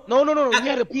 4. No. We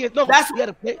had a PS. No, we had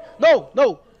a play. No.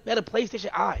 We had a PlayStation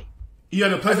Eye. You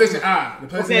had a PlayStation Eye. The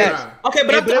PlayStation Eye. Okay,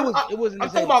 but it wasn't. I'm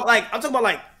talking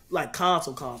about like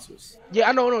consoles. Yeah,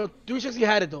 I know. 360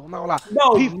 had it though. I'm not gonna lie.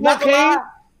 No, P4 came.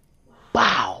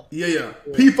 Wow. Yeah.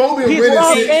 P4 been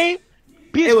winning shit.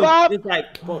 PS5. It's like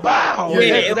wow.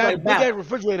 Yeah, that big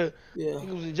refrigerator. Yeah. It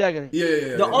was ejaculating.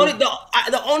 Yeah. The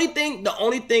only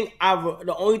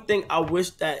thing I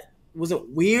wish that wasn't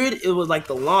weird. It was like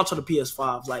the launch of the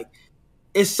PS5. Like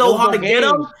it's so hard to get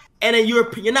them, and then you're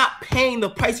not paying the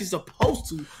price you're supposed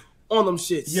to on them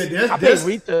shits. Yeah, that's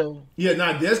retail. Yeah,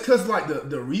 that's because like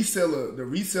the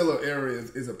reseller era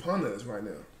is upon us right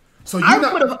now. So you're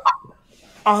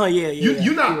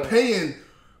not paying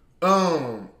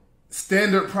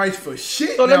standard price for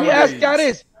shit. So let me ask y'all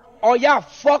this: are y'all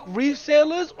fuck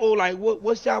resellers or like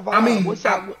what's y'all vibe?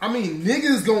 I mean,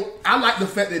 niggas I like the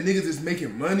fact that niggas is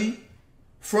making money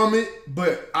from it,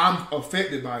 but I'm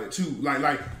affected by it too.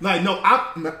 I'll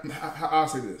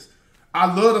say this: I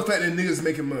love the fact that niggas is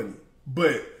making money,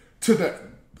 but to the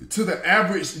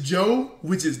average Joe,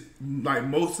 which is like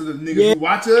most of the niggas who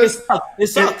watch us, it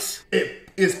sucks.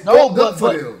 It's fucked up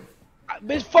for them.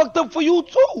 It's fucked up for you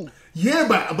too. Yeah,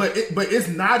 but it's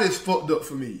not as fucked up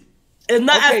for me. It's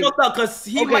not as fucked up because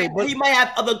he might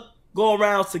have other go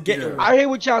around to get one. I hear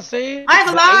what y'all saying. I ain't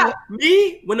gonna lie.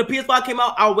 Me, when the PS5 came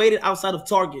out, I waited outside of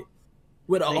Target.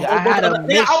 With a whole bunch of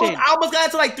nigga, I almost got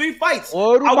into like 3 fights. I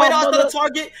waited outside of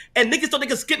Target, and niggas thought they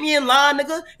could skip me in line,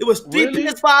 nigga. It was 3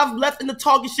 PS5 left in the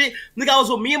Target shit. Nigga, I was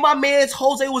with me and my mans.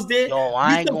 Jose was there. Yo,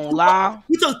 I ain't gonna lie.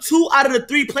 We took 2 out of the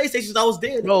 3 PlayStations I was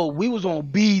there. Bro, we was on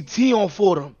BT on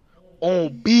Fordham. On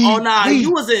BT. Oh, nah,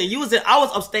 you was in. I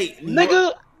was upstate.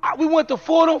 Nigga, we went to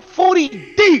Fordham 40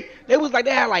 deep. They was like,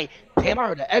 they had like, damn, I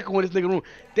heard the echo in this nigga room.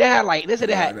 They had like, they said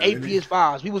they had 8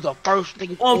 PS5s. We was the first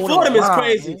nigga. On Fordham is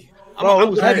crazy. Man. Bro, it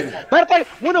was heavy. Matter of fact,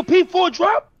 when the P4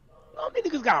 dropped,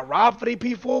 niggas got robbed for their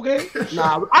P4 game.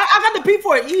 Nah, I got the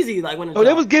P4 easy. Like when it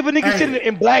they was giving niggas shit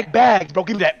in black bags, bro.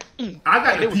 Give me that. I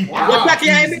got the P5.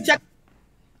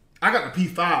 I got the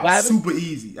P5 super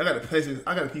easy. I got the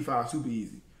P5 super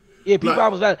easy. Yeah,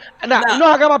 P5 was bad. Now, you know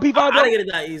I got my P5. I didn't get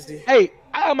it that easy. Hey,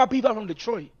 I got my P5 from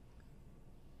Detroit.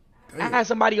 Damn. I had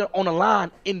somebody on the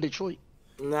line in Detroit.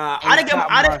 Nah, I didn't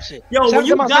get shit. When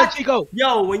you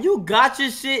got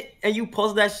your shit and you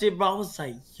posted that shit, bro, I was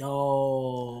like,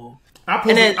 yo.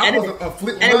 And then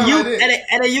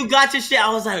you got your shit.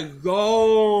 I was like,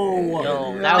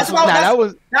 yo. That's when I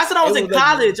was in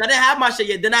college. I didn't have my shit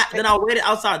yet. Then I waited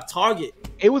outside Target.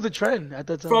 It was a trend at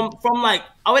that time. From like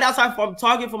I waited outside from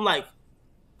Target from like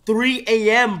 3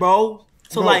 a.m. bro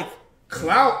to like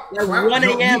Clout. 1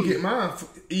 a.m. You get mine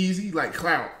easy like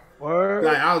Clout. Word.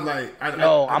 Like I was like,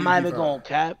 I'm not even gonna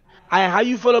cap. How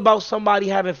you feel about somebody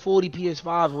having 40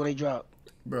 PS5s when they drop?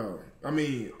 Bro, I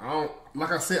mean, I don't.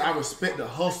 Like I said, I respect the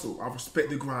hustle. I respect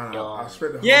the grind. I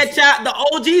respect the hustle. Yeah, chat. The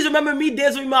OGs remember me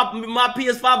dancing with my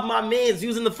PS5 with my mans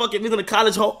using the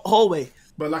college hallway.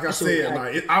 But like I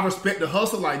said, I respect the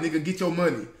hustle. Like, nigga, get your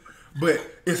money. But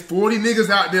it's 40 niggas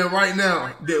out there right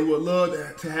now that would love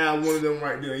to have one of them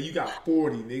right there. And you got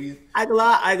 40 niggas. I ain't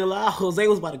gonna lie. Jose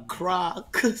was about to cry.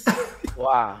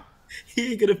 Wow.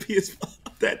 He ain't get a PS5.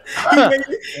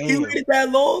 He waited that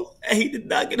long and he did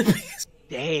not get a PS5.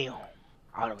 Damn.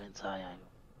 I would have been tired.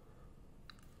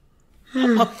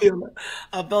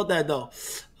 I felt that though.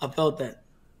 I felt that.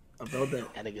 That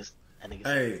niggas.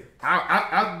 Hey,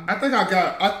 I think I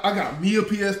got me a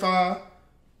PS5.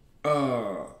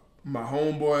 My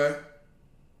homeboy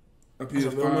a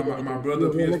PS5. My brother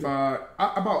a PS5.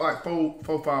 I bought like 5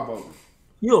 of them.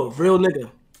 You a real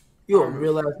nigga. You a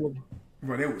real ass nigga.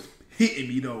 Bro, they was hitting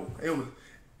me though. It was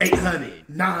 800,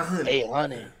 900.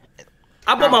 800.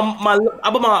 I bought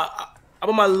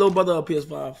my little brother a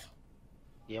PS5.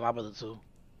 Yeah, my brother too.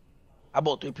 I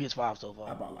bought 3 PS5 so far.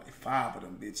 I bought like 5 of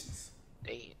them bitches.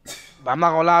 Damn. But I'm not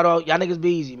gonna lie though, y'all niggas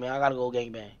be easy, man. I gotta go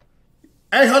gangbang.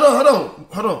 Hey, hold on.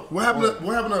 What happened to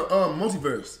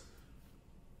Multiverse?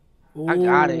 Ooh, I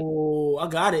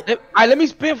got it. Let me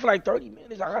spin for like 30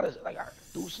 minutes. I gotta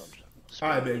do something. All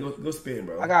right, man, go spin,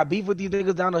 bro. I got beef with these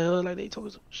niggas down the hill like they told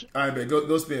us some shit. All right, man,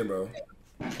 go spin, bro.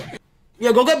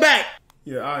 Yeah, go get back.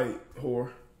 Yeah, all right,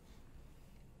 whore.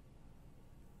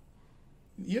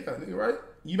 Yeah, nigga, right?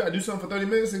 You about to do something for 30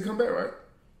 minutes and come back, right?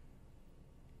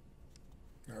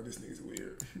 Nah, this nigga's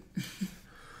weird.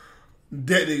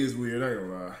 That nigga's weird, I ain't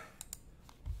gonna lie.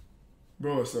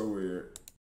 Bro, it's so weird.